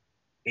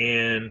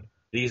in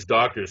these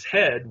doctors'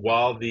 head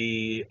while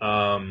the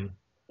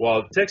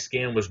tech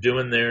scan was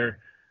doing their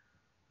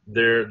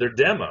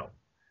demo.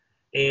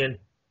 And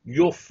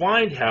you'll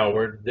find,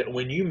 Howard, that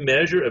when you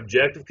measure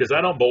objective, because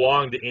I don't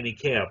belong to any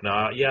camp.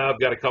 Now, yeah, I've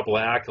got a couple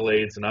of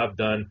accolades, and I've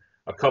done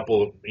a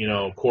couple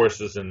of,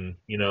 courses and,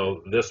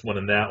 this one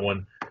and that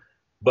one.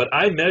 But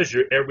I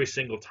measure every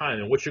single time.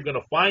 And what you're going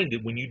to find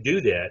when you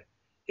do that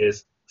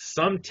is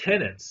some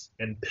tenets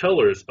and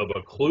pillars of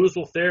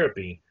occlusal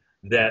therapy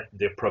that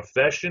the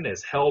profession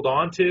has held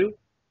on to,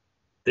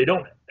 they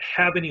don't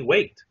have any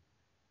weight.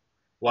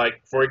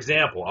 Like, for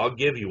example, I'll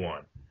give you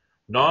one.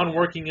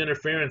 Non-working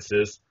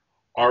interferences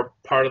are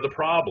part of the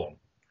problem,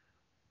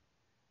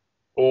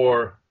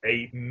 or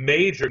a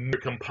major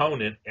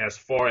component as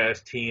far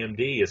as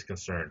TMD is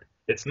concerned.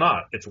 It's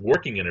not. It's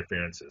working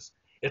interferences.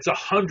 It's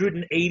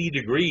 180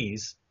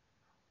 degrees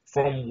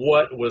from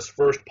what was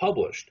first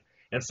published.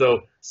 And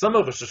so some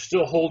of us are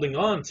still holding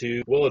on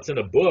to, well, it's in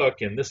a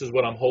book and this is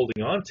what I'm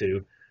holding on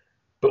to.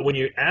 But when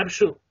you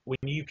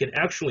can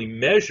actually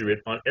measure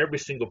it on every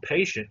single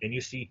patient and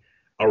you see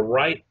a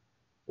right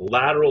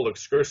lateral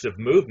excursive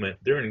movement,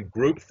 they're in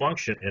group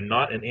function and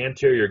not in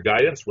anterior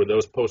guidance where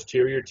those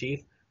posterior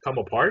teeth come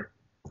apart,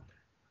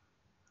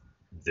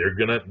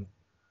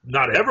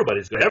 not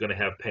everybody's going to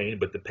have pain,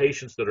 but the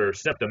patients that are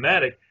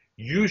symptomatic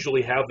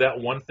usually have that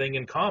one thing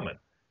in common: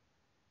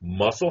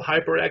 muscle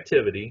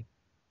hyperactivity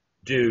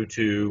due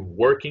to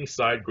working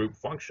side group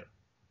function.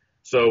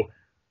 So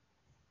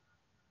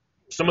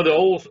some of the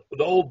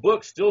old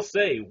books still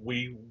say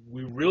we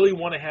really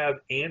want to have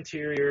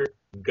anterior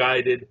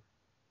guided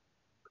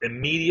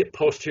immediate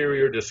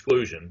posterior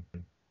disclusion,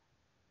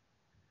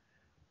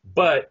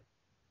 but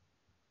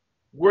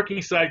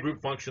working side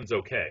group function's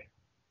okay.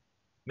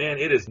 Man,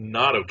 it is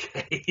not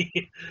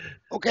okay.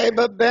 Okay,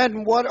 but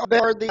Ben, what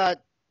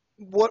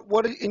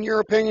in your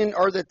opinion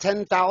are the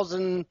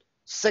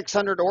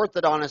 10,600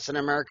 orthodontists in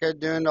America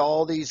doing to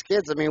all these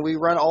kids? I mean, we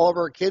run all of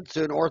our kids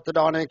to an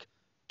orthodontic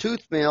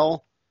tooth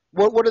mill.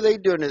 What are they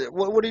doing to it?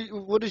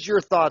 What is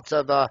your thoughts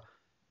of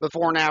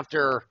before and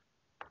after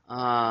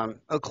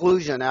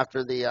occlusion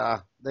after they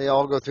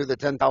all go through the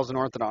 10,000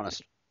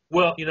 orthodontists?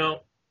 Well,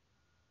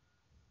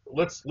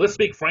 let's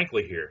speak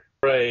frankly here.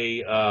 For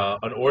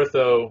an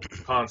ortho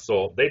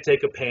consult, they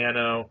take a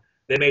pano,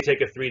 they may take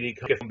a 3D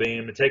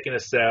beam, they're taking a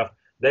ceph.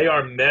 They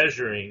are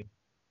measuring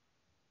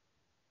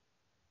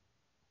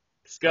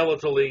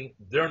skeletally.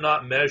 They're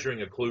not measuring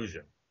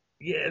occlusion.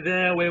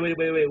 Yeah, wait.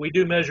 We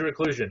do measure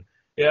occlusion.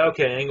 Yeah,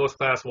 okay, angles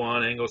class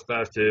 1, angles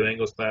class 2,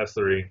 angles class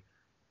 3.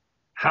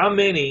 How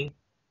many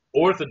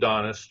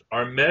orthodontists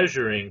are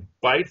measuring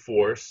bite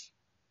force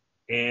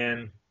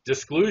and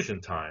disclusion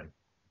time?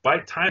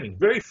 Bite timing,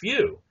 very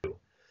few.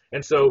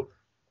 And so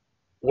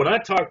when I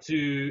talk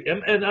to,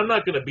 and I'm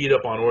not going to beat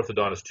up on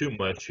orthodontists too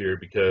much here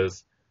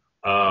because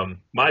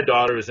my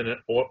daughter is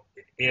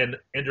in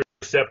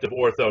interceptive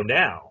ortho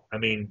now. I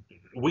mean,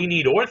 we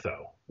need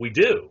ortho. We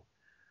do.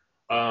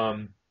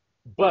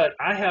 But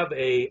I have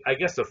a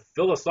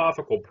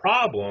philosophical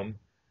problem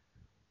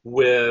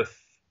with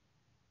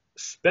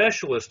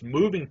specialists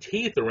moving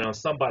teeth around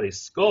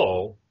somebody's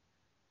skull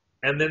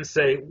and then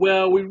say,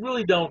 well, we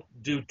really don't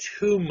do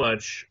too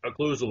much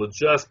occlusal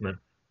adjustment.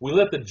 We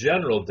let the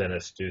general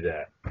dentist do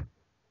that.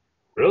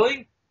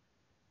 Really?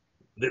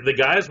 The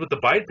guys with the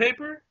bite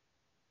paper?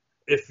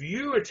 If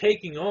you are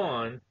taking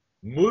on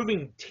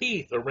moving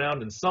teeth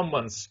around in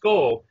someone's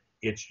skull,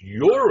 it's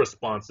your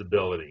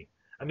responsibility.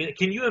 I mean,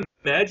 can you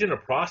imagine a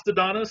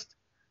prosthodontist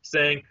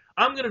saying,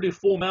 I'm going to do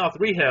full mouth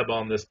rehab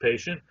on this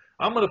patient.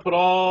 I'm going to put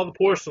all the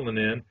porcelain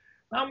in.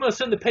 I'm going to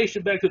send the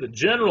patient back to the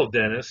general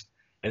dentist,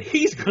 and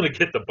he's going to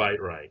get the bite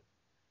right.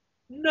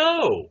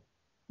 No.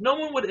 No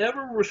one would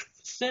ever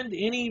send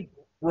any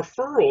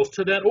referrals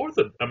to that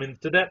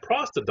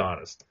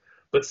prosthodontist.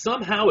 But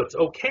somehow it's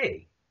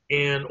okay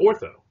in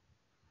ortho.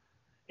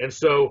 And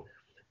so,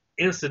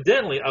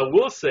 incidentally, I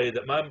will say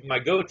that my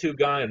go-to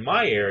guy in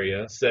my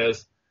area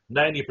says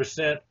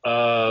 90%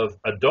 of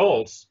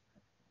adults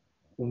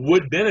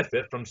would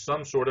benefit from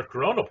some sort of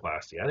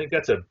coronoplasty. I think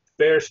that's a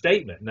fair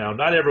statement. Now,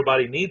 not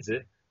everybody needs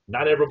it.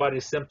 Not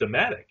everybody's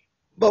symptomatic.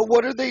 But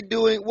what are they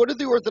doing? What are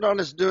the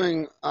orthodontists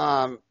doing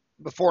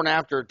before and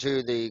after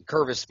to the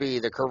Curvis B,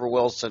 the Curver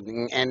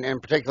Wilson,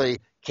 and particularly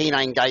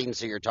canine guidance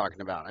that you're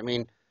talking about? I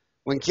mean,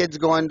 when kids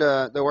go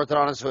into the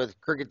orthodontist with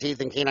crooked teeth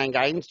and canine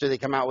guidance, do they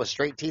come out with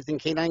straight teeth and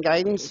canine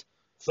guidance?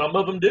 Some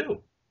of them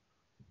do.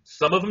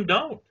 Some of them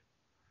don't.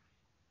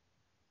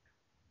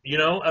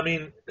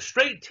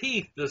 Straight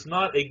teeth does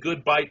not a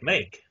good bite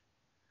make.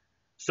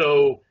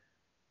 So,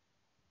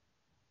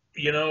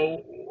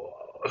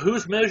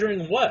 who's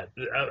measuring what?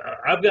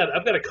 I've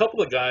got a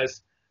couple of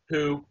guys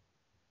who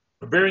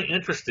are very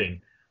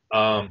interesting.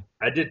 I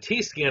did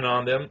T-scan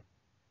on them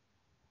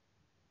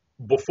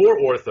before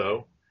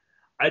ortho.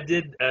 I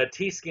did a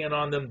T-scan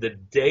on them the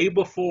day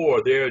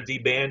before they're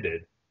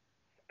debanded.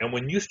 And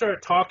when you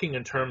start talking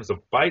in terms of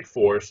bite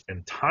force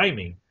and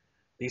timing,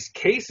 these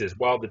cases,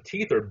 while the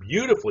teeth are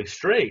beautifully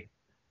straight,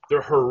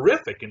 they're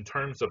horrific in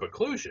terms of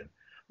occlusion.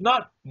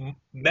 Not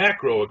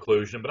macro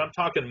occlusion, but I'm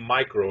talking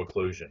micro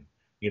occlusion.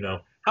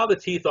 How the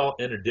teeth all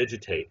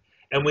interdigitate.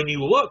 And when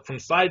you look from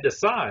side to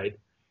side,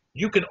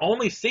 you can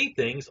only see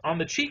things on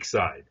the cheek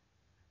side.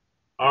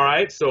 All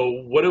right,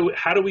 so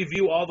how do we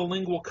view all the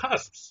lingual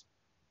cusps?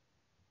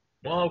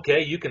 Well,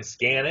 okay, you can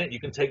scan it, you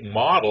can take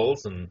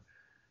models,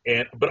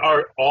 but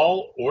are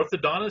all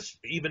orthodontists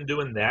even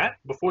doing that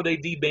before they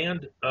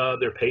deband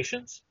their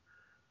patients?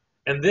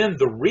 And then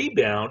the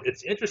rebound,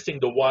 it's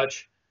interesting to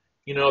watch.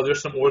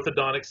 There's some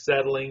orthodontic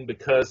settling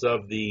because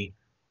of the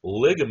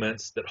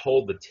ligaments that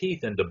hold the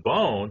teeth into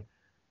bone,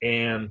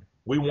 and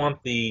we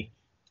want the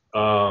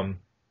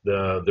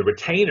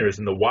retainers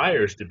and the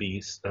wires to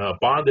be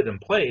bonded in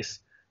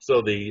place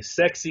so the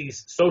sexy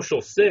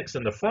social six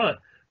in the front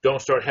don't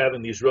start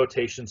having these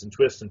rotations and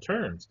twists and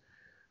turns.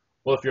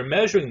 Well, if you're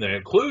measuring the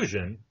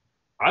occlusion,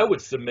 I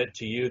would submit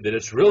to you that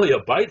it's really a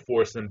bite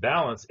force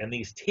imbalance, and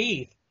these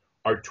teeth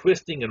are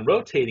twisting and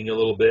rotating a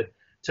little bit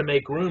to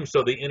make room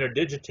so they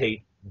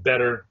interdigitate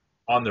better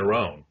on their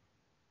own.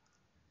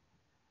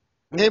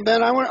 Hey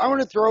Ben, I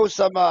want to throw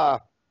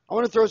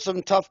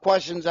some tough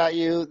questions at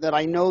you that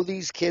I know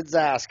these kids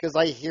ask because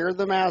I hear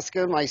them ask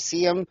them, I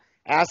see them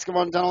ask them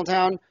on Dental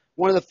Town.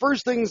 One of the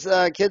first things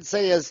kids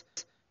say is,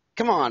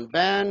 "Come on,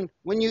 Ben,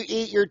 when you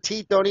eat, your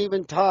teeth don't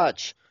even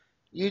touch.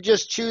 You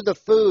just chew the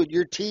food.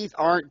 Your teeth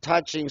aren't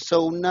touching,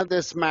 so none of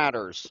this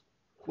matters."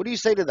 What do you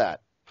say to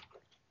that?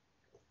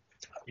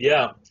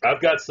 Yeah,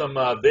 I've got some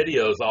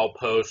videos I'll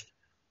post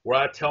where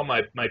I tell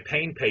my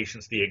pain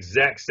patients the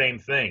exact same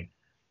thing,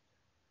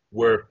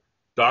 where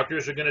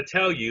doctors are going to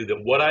tell you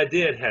that what I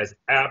did has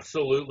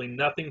absolutely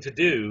nothing to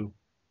do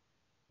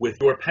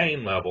with your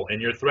pain level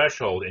and your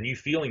threshold and you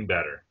feeling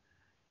better.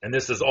 And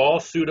this is all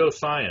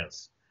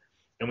pseudoscience.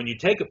 And when you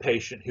take a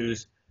patient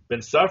who's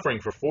been suffering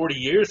for 40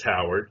 years,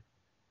 Howard,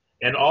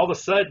 and all of a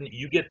sudden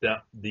you get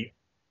the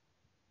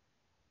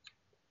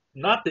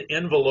not the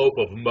envelope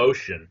of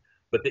motion,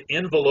 but the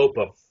envelope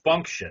of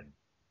function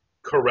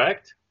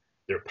correct,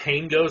 their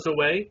pain goes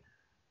away,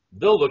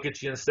 they'll look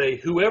at you and say,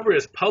 whoever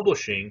is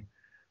publishing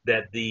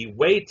that the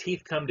way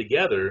teeth come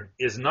together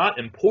is not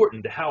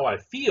important to how I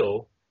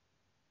feel,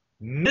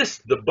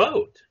 missed the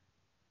boat.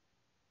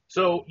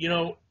 So,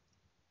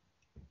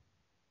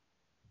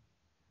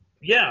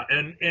 yeah,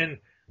 and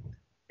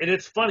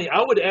it's funny.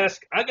 I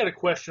got a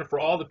question for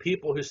all the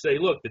people who say,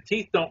 look, the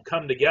teeth don't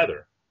come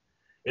together.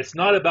 It's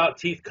not about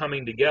teeth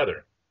coming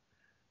together.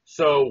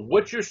 So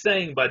what you're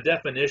saying by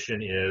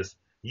definition is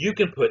you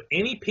can put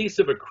any piece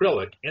of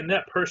acrylic in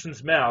that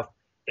person's mouth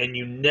and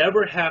you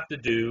never have to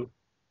do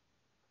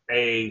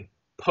a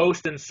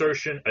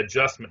post-insertion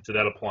adjustment to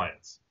that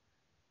appliance.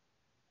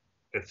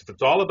 If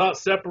it's all about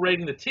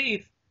separating the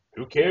teeth,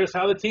 who cares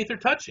how the teeth are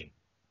touching?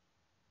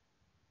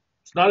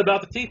 It's not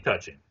about the teeth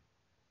touching.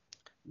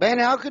 Ben,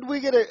 how could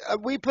we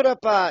we put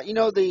up,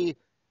 the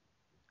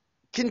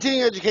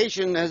continuing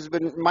education has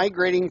been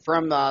migrating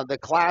from the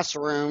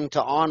classroom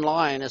to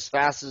online as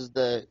fast as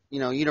the,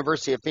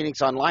 University of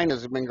Phoenix Online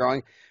has been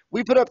growing.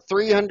 We put up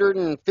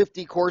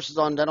 350 courses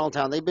on Dental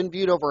Town. They've been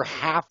viewed over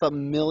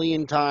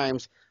 500,000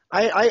 times.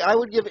 I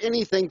would give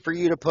anything for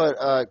you to put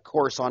a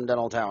course on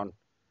Dental Town.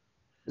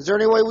 Is there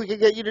any way we could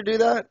get you to do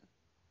that?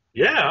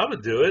 Yeah, I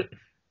would do it.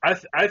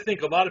 I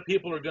think a lot of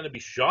people are going to be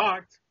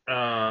shocked,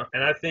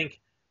 and I think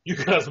you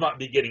guys might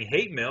be getting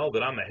hate mail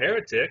that I'm a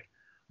heretic,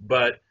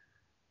 but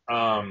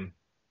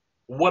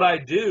what I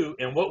do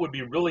and what would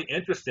be really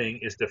interesting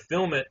is to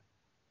film it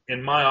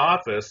in my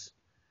office,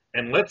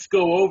 and let's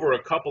go over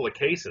a couple of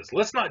cases.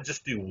 Let's not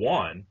just do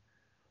one.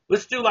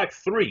 Let's do like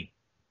 3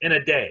 in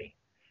a day,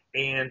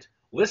 and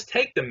let's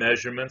take the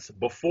measurements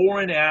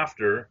before and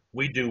after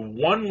we do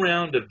 1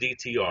 round of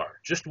DTR,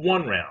 just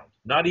 1 round.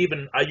 Not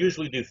even, I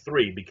usually do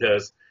 3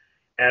 because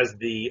as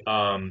the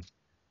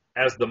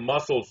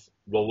muscles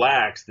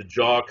relax, the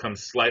jaw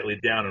comes slightly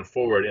down and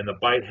forward, and the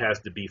bite has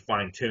to be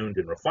fine-tuned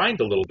and refined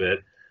a little bit.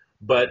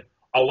 But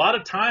a lot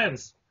of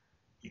times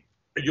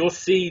you'll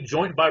see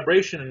joint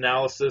vibration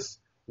analysis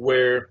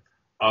where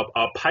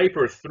a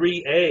Piper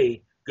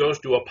 3A goes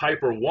to a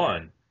Piper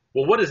 1.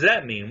 Well, what does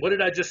that mean? What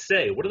did I just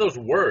say? What are those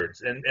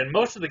words? And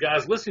most of the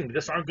guys listening to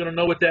this aren't going to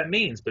know what that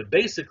means. But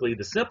basically,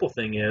 the simple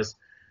thing is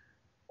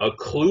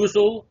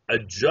occlusal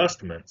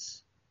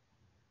adjustments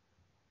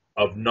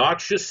of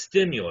noxious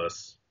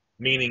stimulus,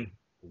 meaning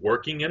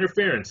working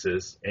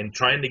interferences and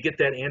trying to get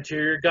that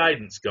anterior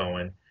guidance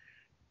going,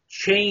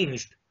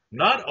 changed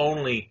not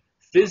only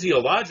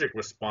physiologic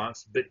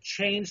response, but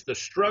changed the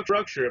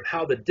structure of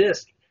how the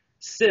disc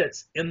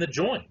sits in the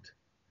joint.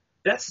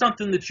 That's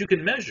something that you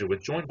can measure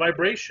with joint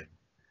vibration.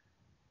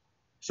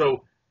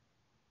 So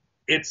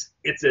it's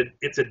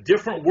a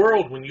different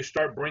world when you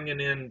start bringing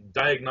in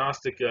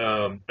diagnostic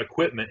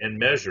equipment and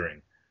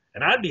measuring.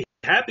 And I'd be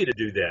happy to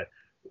do that.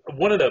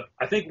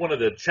 I think one of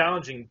the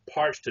challenging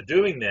parts to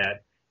doing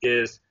that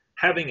is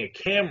having a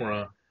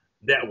camera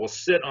that will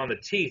sit on the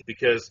teeth,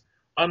 because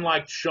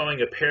unlike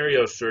showing a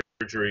perio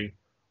surgery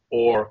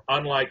or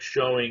unlike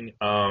showing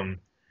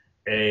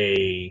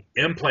a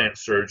implant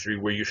surgery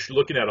where you're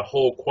looking at a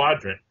whole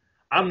quadrant,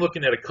 I'm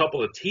looking at a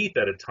couple of teeth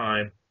at a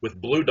time with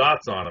blue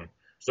dots on them.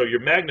 So your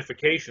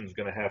magnification is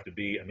going to have to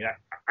be,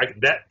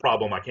 that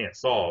problem I can't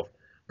solve,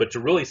 but to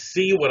really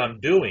see what I'm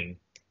doing,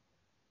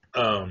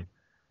 you're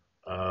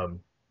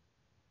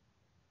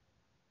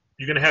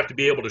going to have to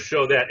be able to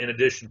show that in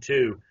addition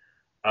to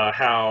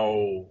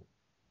how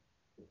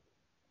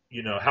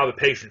the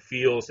patient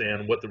feels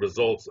and what the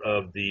results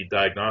of the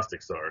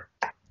diagnostics are.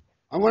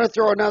 I want to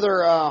throw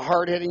another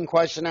hard-hitting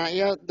question at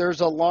you.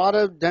 There's a lot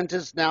of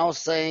dentists now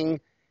saying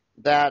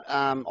that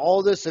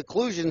all this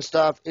occlusion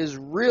stuff is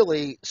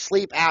really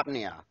sleep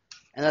apnea,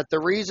 and that the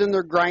reason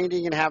they're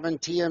grinding and having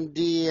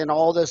TMD and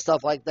all this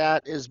stuff like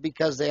that is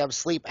because they have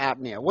sleep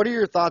apnea. What are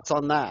your thoughts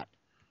on that?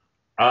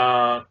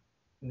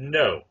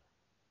 No,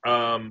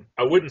 I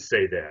wouldn't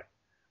say that.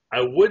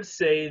 I would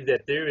say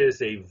that there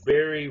is a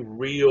very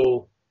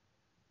real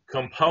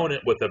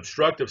component with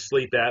obstructive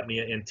sleep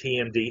apnea and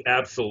TMD?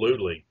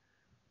 Absolutely.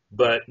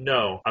 But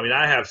no, I mean,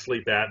 I have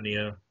sleep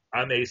apnea.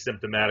 I'm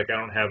asymptomatic. I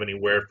don't have any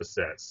wear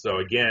facets. So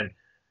again,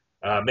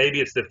 maybe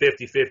it's the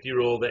 50-50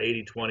 rule, the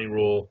 80-20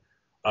 rule.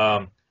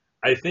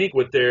 I think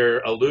what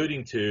they're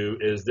alluding to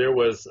is there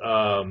was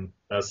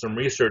some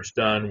research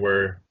done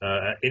where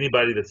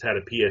anybody that's had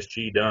a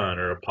PSG done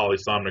or a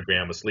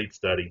polysomnogram, a sleep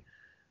study,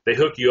 they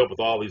hook you up with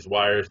all these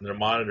wires and they're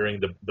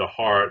monitoring the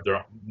heart,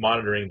 they're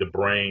monitoring the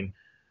brain,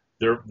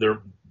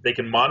 they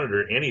can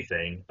monitor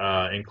anything,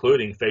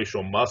 including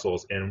facial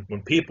muscles. And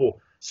when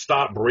people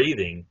stop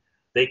breathing,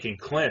 they can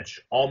clench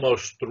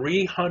almost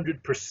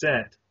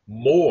 300%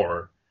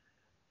 more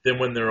than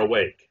when they're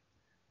awake.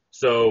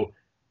 So,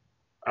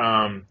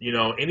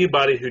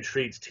 anybody who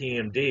treats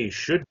TMD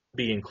should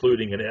be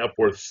including an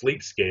Epworth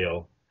sleep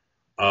scale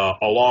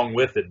along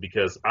with it,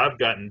 because I've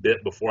gotten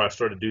bit before I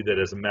started to do that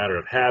as a matter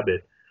of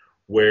habit,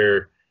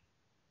 where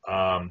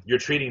you're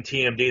treating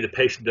TMD, the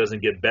patient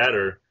doesn't get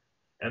better,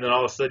 and then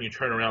all of a sudden you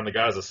turn around, the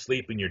guy's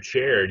asleep in your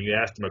chair, and you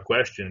ask him a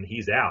question, and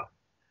he's out.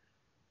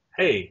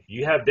 Hey,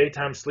 you have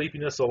daytime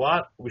sleepiness a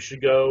lot? We should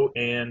go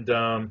and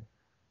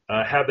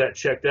have that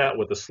checked out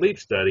with a sleep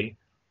study.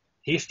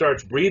 He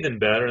starts breathing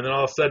better, and then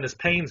all of a sudden his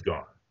pain's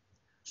gone.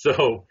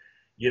 So,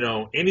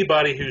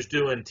 anybody who's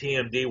doing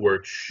TMD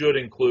work should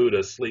include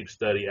a sleep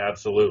study,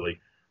 absolutely.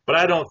 But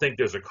I don't think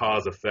there's a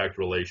cause-effect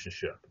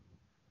relationship.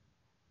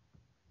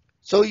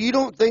 So you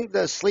don't think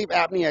the sleep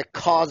apnea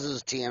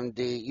causes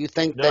TMD? You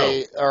think No.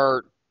 they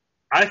are...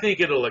 I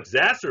think it'll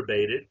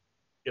exacerbate it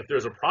if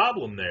there's a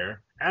problem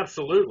there,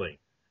 absolutely.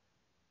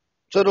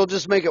 So it'll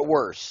just make it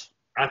worse?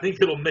 I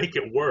think it'll make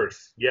it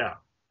worse, yeah.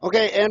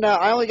 Okay, and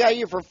I only got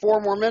you for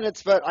 4 more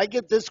minutes, but I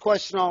get this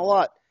question a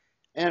lot.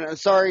 And I'm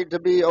sorry to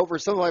be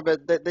oversimplified,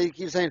 but they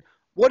keep saying,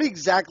 what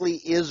exactly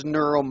is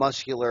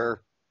neuromuscular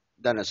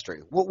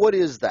dentistry? What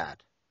is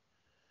that?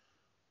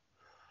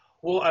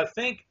 Well, I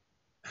think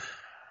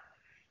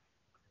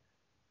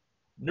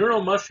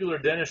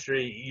neuromuscular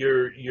dentistry,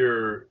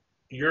 you're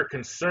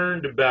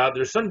concerned about,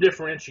 there's some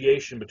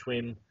differentiation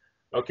between,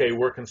 okay,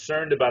 we're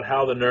concerned about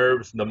how the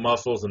nerves and the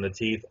muscles and the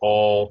teeth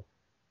all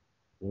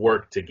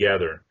work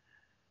together.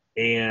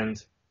 And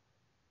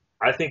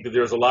I think that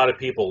there's a lot of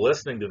people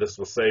listening to this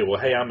will say, well,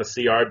 hey, I'm a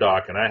CR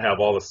doc and I have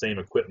all the same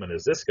equipment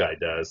as this guy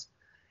does.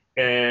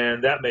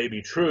 And that may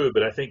be true,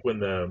 but I think when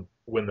the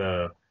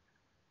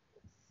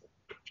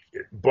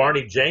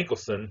Barney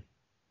Jankelson,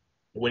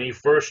 when he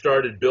first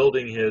started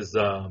building his,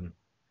 some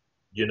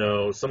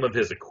of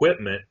his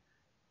equipment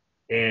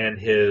and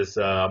his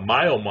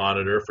myo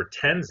monitor for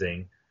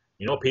tensing,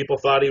 people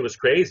thought he was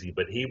crazy,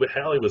 but he was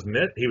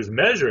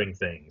measuring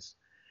things.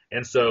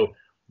 And so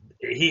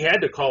he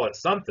had to call it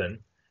something.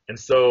 And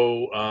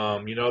so,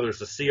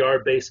 there's a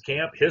CR-based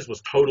camp. His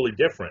was totally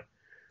different.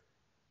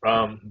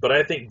 But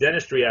I think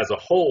dentistry as a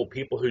whole,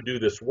 people who do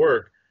this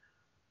work,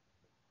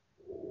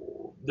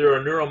 there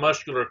are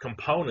neuromuscular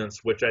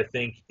components, which I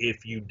think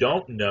if you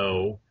don't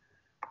know,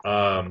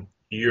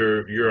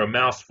 you're a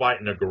mouse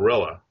fighting a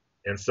gorilla.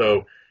 And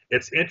so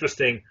it's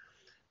interesting.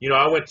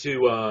 I went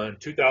to, in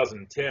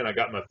 2010, I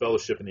got my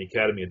fellowship in the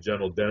Academy of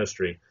General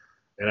Dentistry,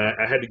 and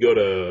I had to go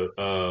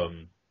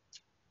to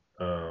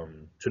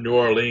New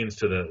Orleans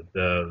to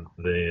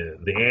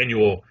the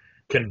annual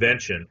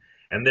convention,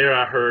 and there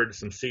I heard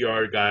some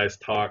CR guys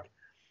talk,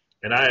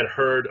 and I had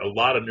heard a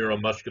lot of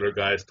neuromuscular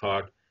guys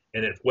talk.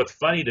 And what's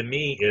funny to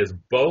me is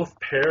both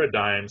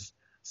paradigms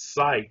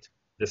cite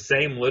the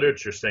same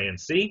literature saying,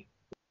 see,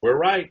 we're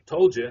right,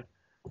 told you.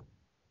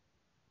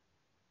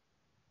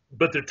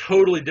 But they're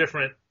totally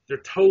different. They're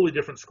totally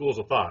different schools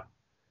of thought.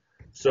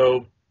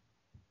 So,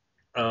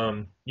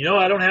 I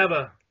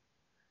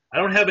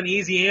don't have an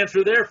easy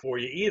answer there for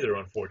you either,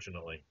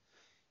 unfortunately.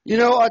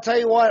 I'll tell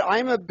you what,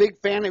 I'm a big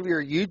fan of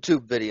your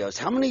YouTube videos.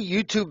 How many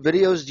YouTube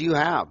videos do you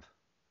have?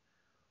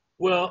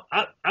 Well,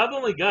 I've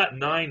only got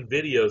 9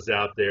 videos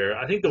out there.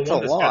 I think that's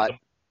one that's got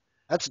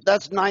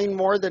that's 9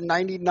 more than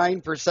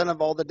 99%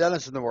 of all the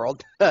dentists in the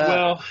world.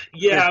 Well,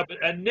 yeah,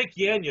 but Nick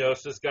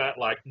Yanios has got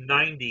like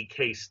 90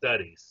 case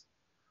studies.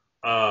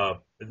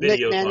 Videos. Nick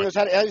Yanios,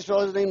 how do you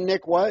spell his name?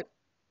 Nick what?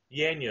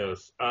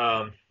 Yanios.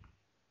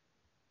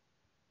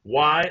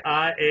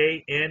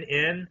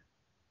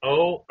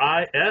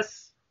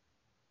 Yannnois.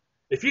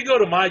 If you go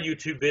to my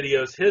YouTube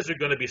videos, his are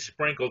going to be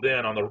sprinkled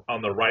in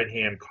on the right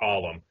hand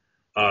column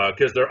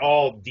because they're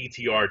all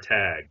DTR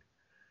tagged.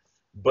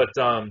 But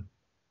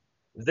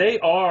they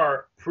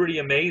are pretty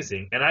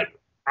amazing, and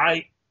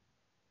I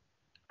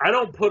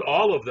don't put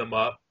all of them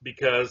up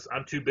because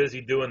I'm too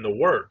busy doing the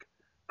work,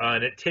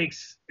 and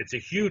it's a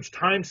huge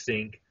time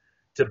sink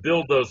to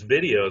build those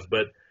videos.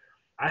 But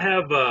I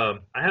have a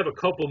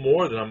couple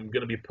more that I'm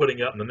going to be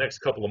putting up in the next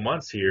couple of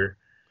months here,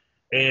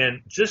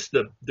 and just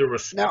the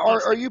response. Now,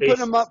 are you putting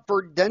them up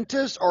for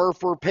dentists or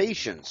for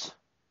patients?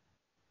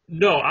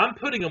 No, I'm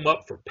putting them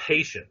up for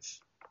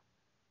patients.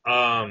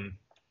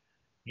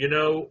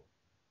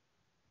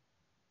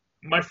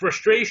 My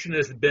frustration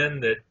has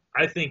been that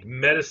I think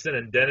medicine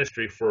and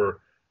dentistry for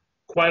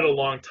quite a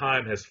long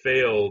time has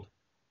failed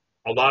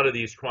a lot of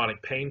these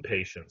chronic pain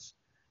patients.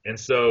 And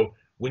so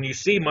when you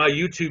see my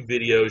YouTube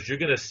videos, you're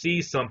going to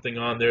see something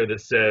on there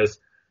that says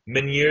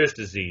Meniere's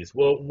disease.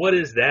 Well, what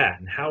is that?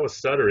 And how is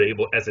Sutter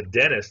able, as a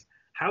dentist,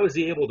 how is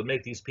he able to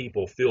make these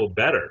people feel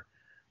better?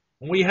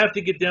 Well, you have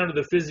to get down to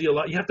the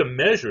physiology. You have to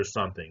measure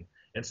something.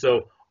 And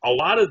so a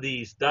lot of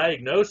these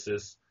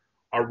diagnoses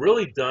are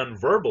really done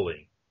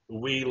verbally.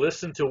 We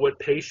listen to what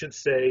patients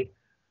say.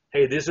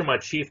 Hey, these are my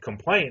chief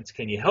complaints.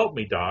 Can you help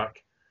me, doc?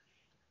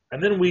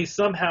 And then we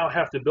somehow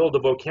have to build a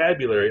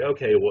vocabulary.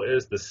 Okay, well,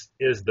 is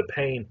the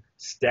pain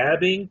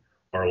stabbing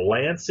or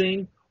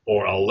lancing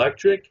or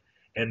electric?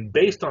 And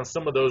based on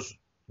some of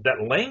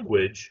that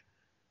language,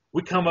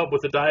 we come up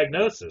with a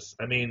diagnosis.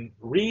 I mean,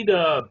 read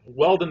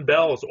Weldon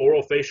Bell's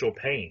oral facial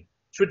pain.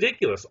 It's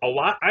ridiculous.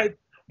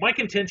 My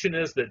contention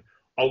is that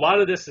a lot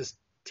of this is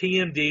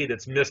TMD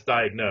that's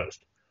misdiagnosed.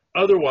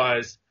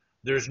 Otherwise,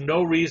 there's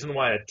no reason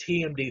why a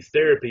TMD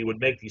therapy would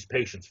make these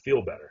patients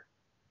feel better.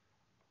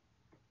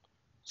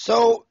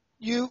 So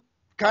you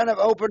kind of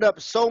opened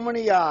up so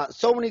many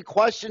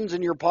questions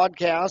in your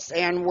podcast,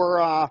 and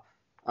we're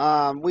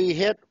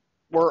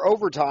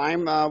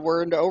overtime.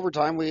 We're into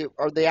overtime.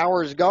 The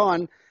hour is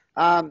gone.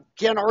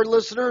 Ken, our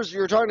listeners,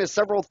 you're talking to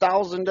several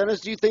thousand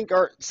dentists. Do you think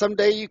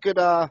someday you could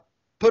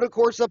put a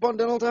course up on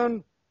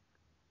Dentaltown?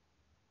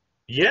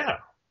 Yeah,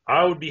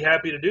 I would be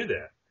happy to do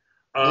that.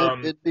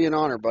 It'd be an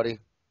honor, buddy.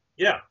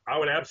 Yeah, I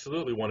would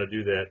absolutely want to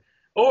do that.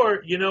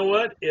 Or, you know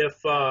what,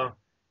 if the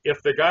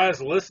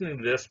guys listening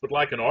to this would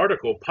like an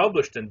article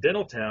published in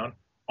Dentaltown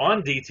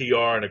on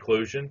DTR and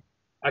occlusion,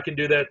 I can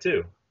do that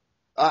too.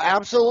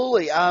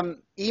 Absolutely.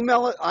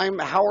 Email it. I'm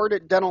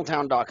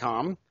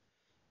howard@dentaltown.com.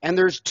 And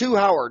there's two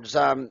Howards.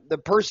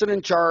 The person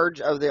in charge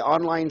of the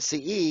online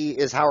CE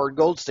is Howard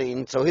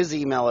Goldstein. So his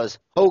email is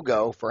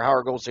Hogo for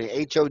Howard Goldstein,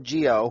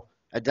 HOGO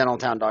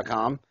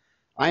 @dentaltown.com.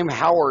 I'm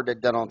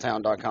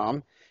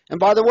Howard@dentaltown.com. And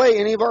by the way,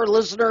 any of our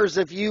listeners,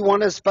 if you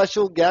want a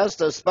special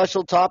guest, a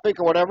special topic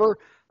or whatever,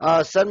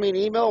 send me an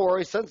email. We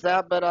already sent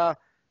that. But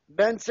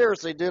Ben,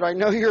 seriously, dude, I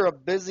know you're a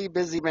busy,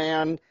 busy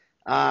man.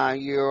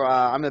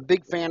 I'm a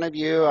big fan of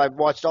you. I've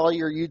watched all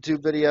your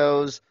YouTube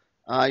videos.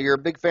 You're a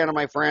big fan of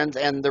my friends.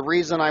 And the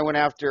reason I went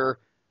after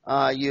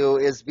you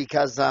is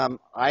because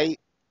I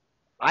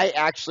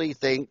actually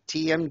think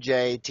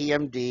TMJ,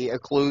 TMD,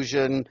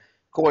 occlusion,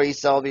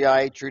 cois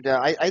LVI,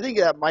 TruDenta, I think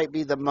that might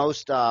be the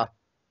most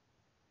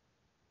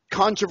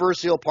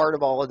controversial part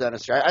of all of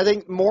dentistry. I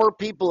think more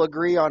people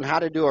agree on how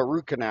to do a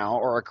root canal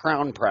or a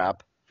crown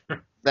prep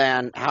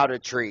than how to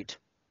treat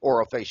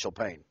orofacial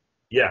pain.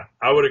 Yeah,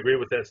 I would agree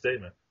with that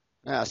statement.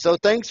 Yeah, so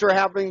thanks for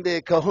having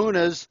the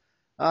kahunas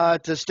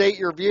to state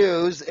your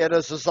views at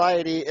a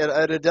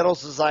dental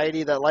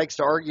society that likes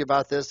to argue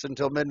about this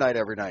until midnight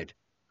every night.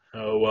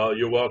 Oh, well,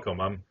 you're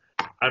welcome.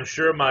 I'm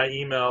sure my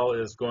email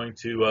is going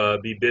to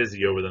be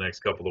busy over the next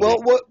couple of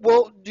weeks.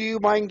 Well, do you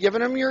mind giving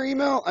them your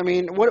email? I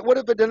mean, what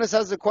if a dentist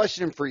has a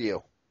question for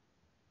you?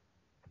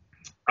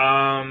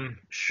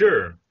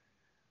 Sure.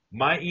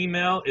 My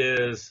email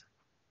is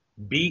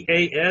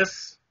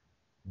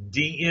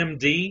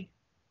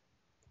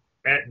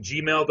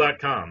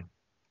basdmd@gmail.com.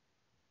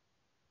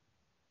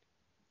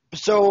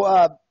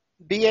 So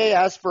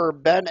BAS for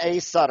Ben A.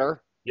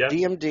 Sutter, Yep.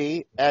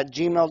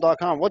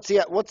 DMD@gmail.com. What's the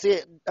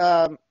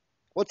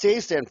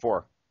A stand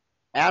for?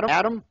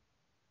 Adam?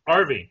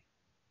 Arvy.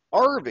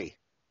 Arvy.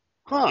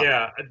 Huh.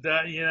 Yeah,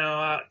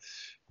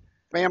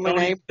 Family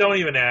name? Don't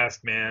even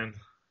ask, man.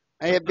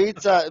 Hey, it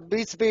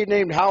beats being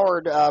named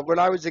Howard. When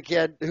I was a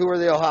kid, who were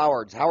the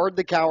Howards? Howard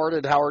the Coward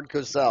and Howard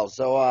Cosell.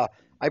 So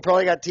I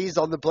probably got teased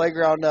on the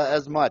playground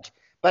as much.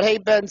 But hey,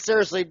 Ben,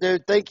 seriously,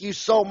 dude, thank you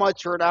so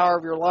much for an hour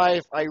of your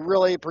life. I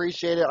really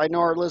appreciate it. I know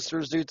our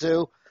listeners do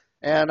too.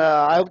 And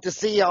I hope to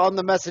see you on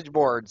the message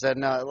boards.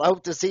 And I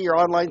hope to see your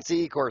online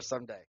CE course someday.